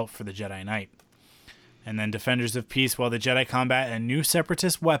medical help for the Jedi Knight. And then Defenders of Peace: while the Jedi combat a new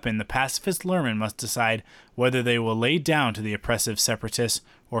Separatist weapon, the pacifist Lurmen must decide whether they will lay down to the oppressive Separatists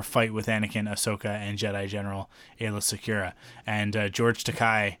or fight with Anakin, Ahsoka, and Jedi General Aayla Secura. And George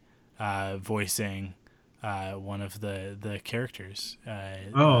Takei voicing one of the characters.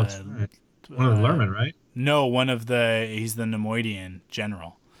 That's right. One of the Lurmen, right? No, he's the Neimoidian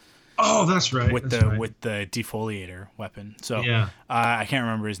general. Oh, that's right. With the defoliator weapon. So yeah. I can't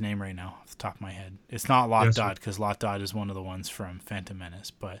remember his name right now off the top of my head. It's not Lock Dod, because Lock Dod is one of the ones from Phantom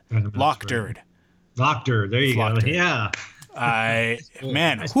Menace, but Lock Durd. Lock Durd, there you go. Yeah.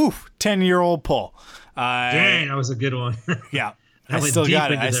 Man, 10-year-old pull. Dang, that was a good one. Yeah. I still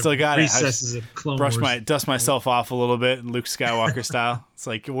got it. Recesses of Clone Wars. Dust myself off a little bit, Luke Skywalker style. It's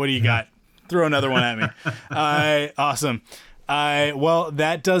like, what do you got? Throw another one at me. Awesome. Well,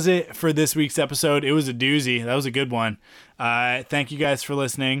 that does it for this week's episode. It was a doozy. That was a good one. Thank you guys for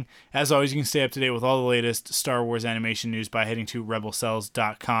listening. As always, you can stay up to date with all the latest Star Wars animation news by heading to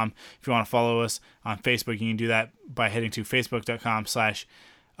rebelcells.com. If you want to follow us on Facebook, you can do that by heading to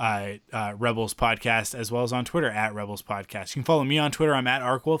facebook.com/Rebels Podcast, as well as on Twitter @Rebels Podcast. You can follow me on Twitter. I'm at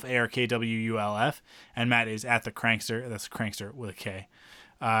Arkwolf, ARKWULF, and Matt is at the Crankster. That's Crankster with a K.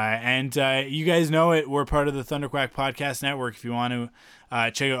 And you guys know it. We're part of the Thunderquack Podcast Network. If you want to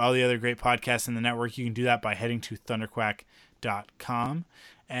check out all the other great podcasts in the network, you can do that by heading to thunderquack.com.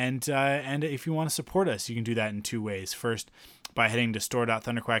 And if you want to support us, you can do that in two ways. First, by heading to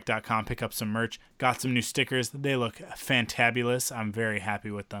store.thunderquack.com, pick up some merch. Got some new stickers. They look fantabulous. I'm very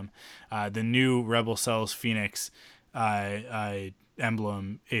happy with them. The new Rebel Cells Phoenix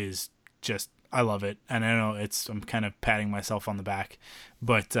emblem is just, I love it. And I know I'm kind of patting myself on the back,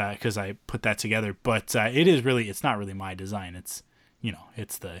 but because I put that together. But it's not really my design. It's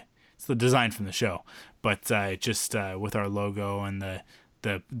the design from the show. But just with our logo and the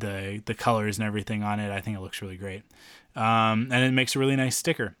colors and everything on it, I think it looks really great. And it makes a really nice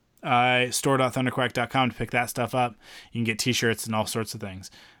sticker. Store.thunderquack.com to pick that stuff up. You can get t-shirts and all sorts of things.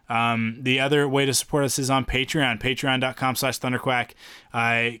 The other way to support us is on Patreon,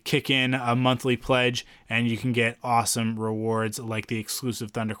 patreon.com/Thunderquack. Kick in a monthly pledge and you can get awesome rewards like the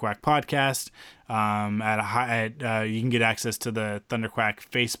exclusive Thunderquack podcast. You can get access to the Thunderquack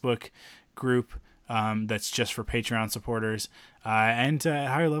Facebook group that's just for Patreon supporters. And at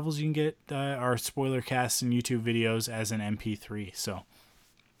higher levels, you can get our spoiler casts and YouTube videos as an MP3. So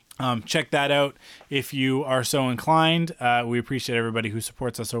check that out if you are so inclined. We appreciate everybody who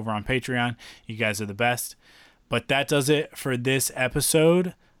supports us over on Patreon. You guys are the best. But that does it for this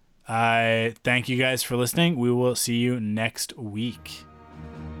episode. Thank you guys for listening. We will see you next week.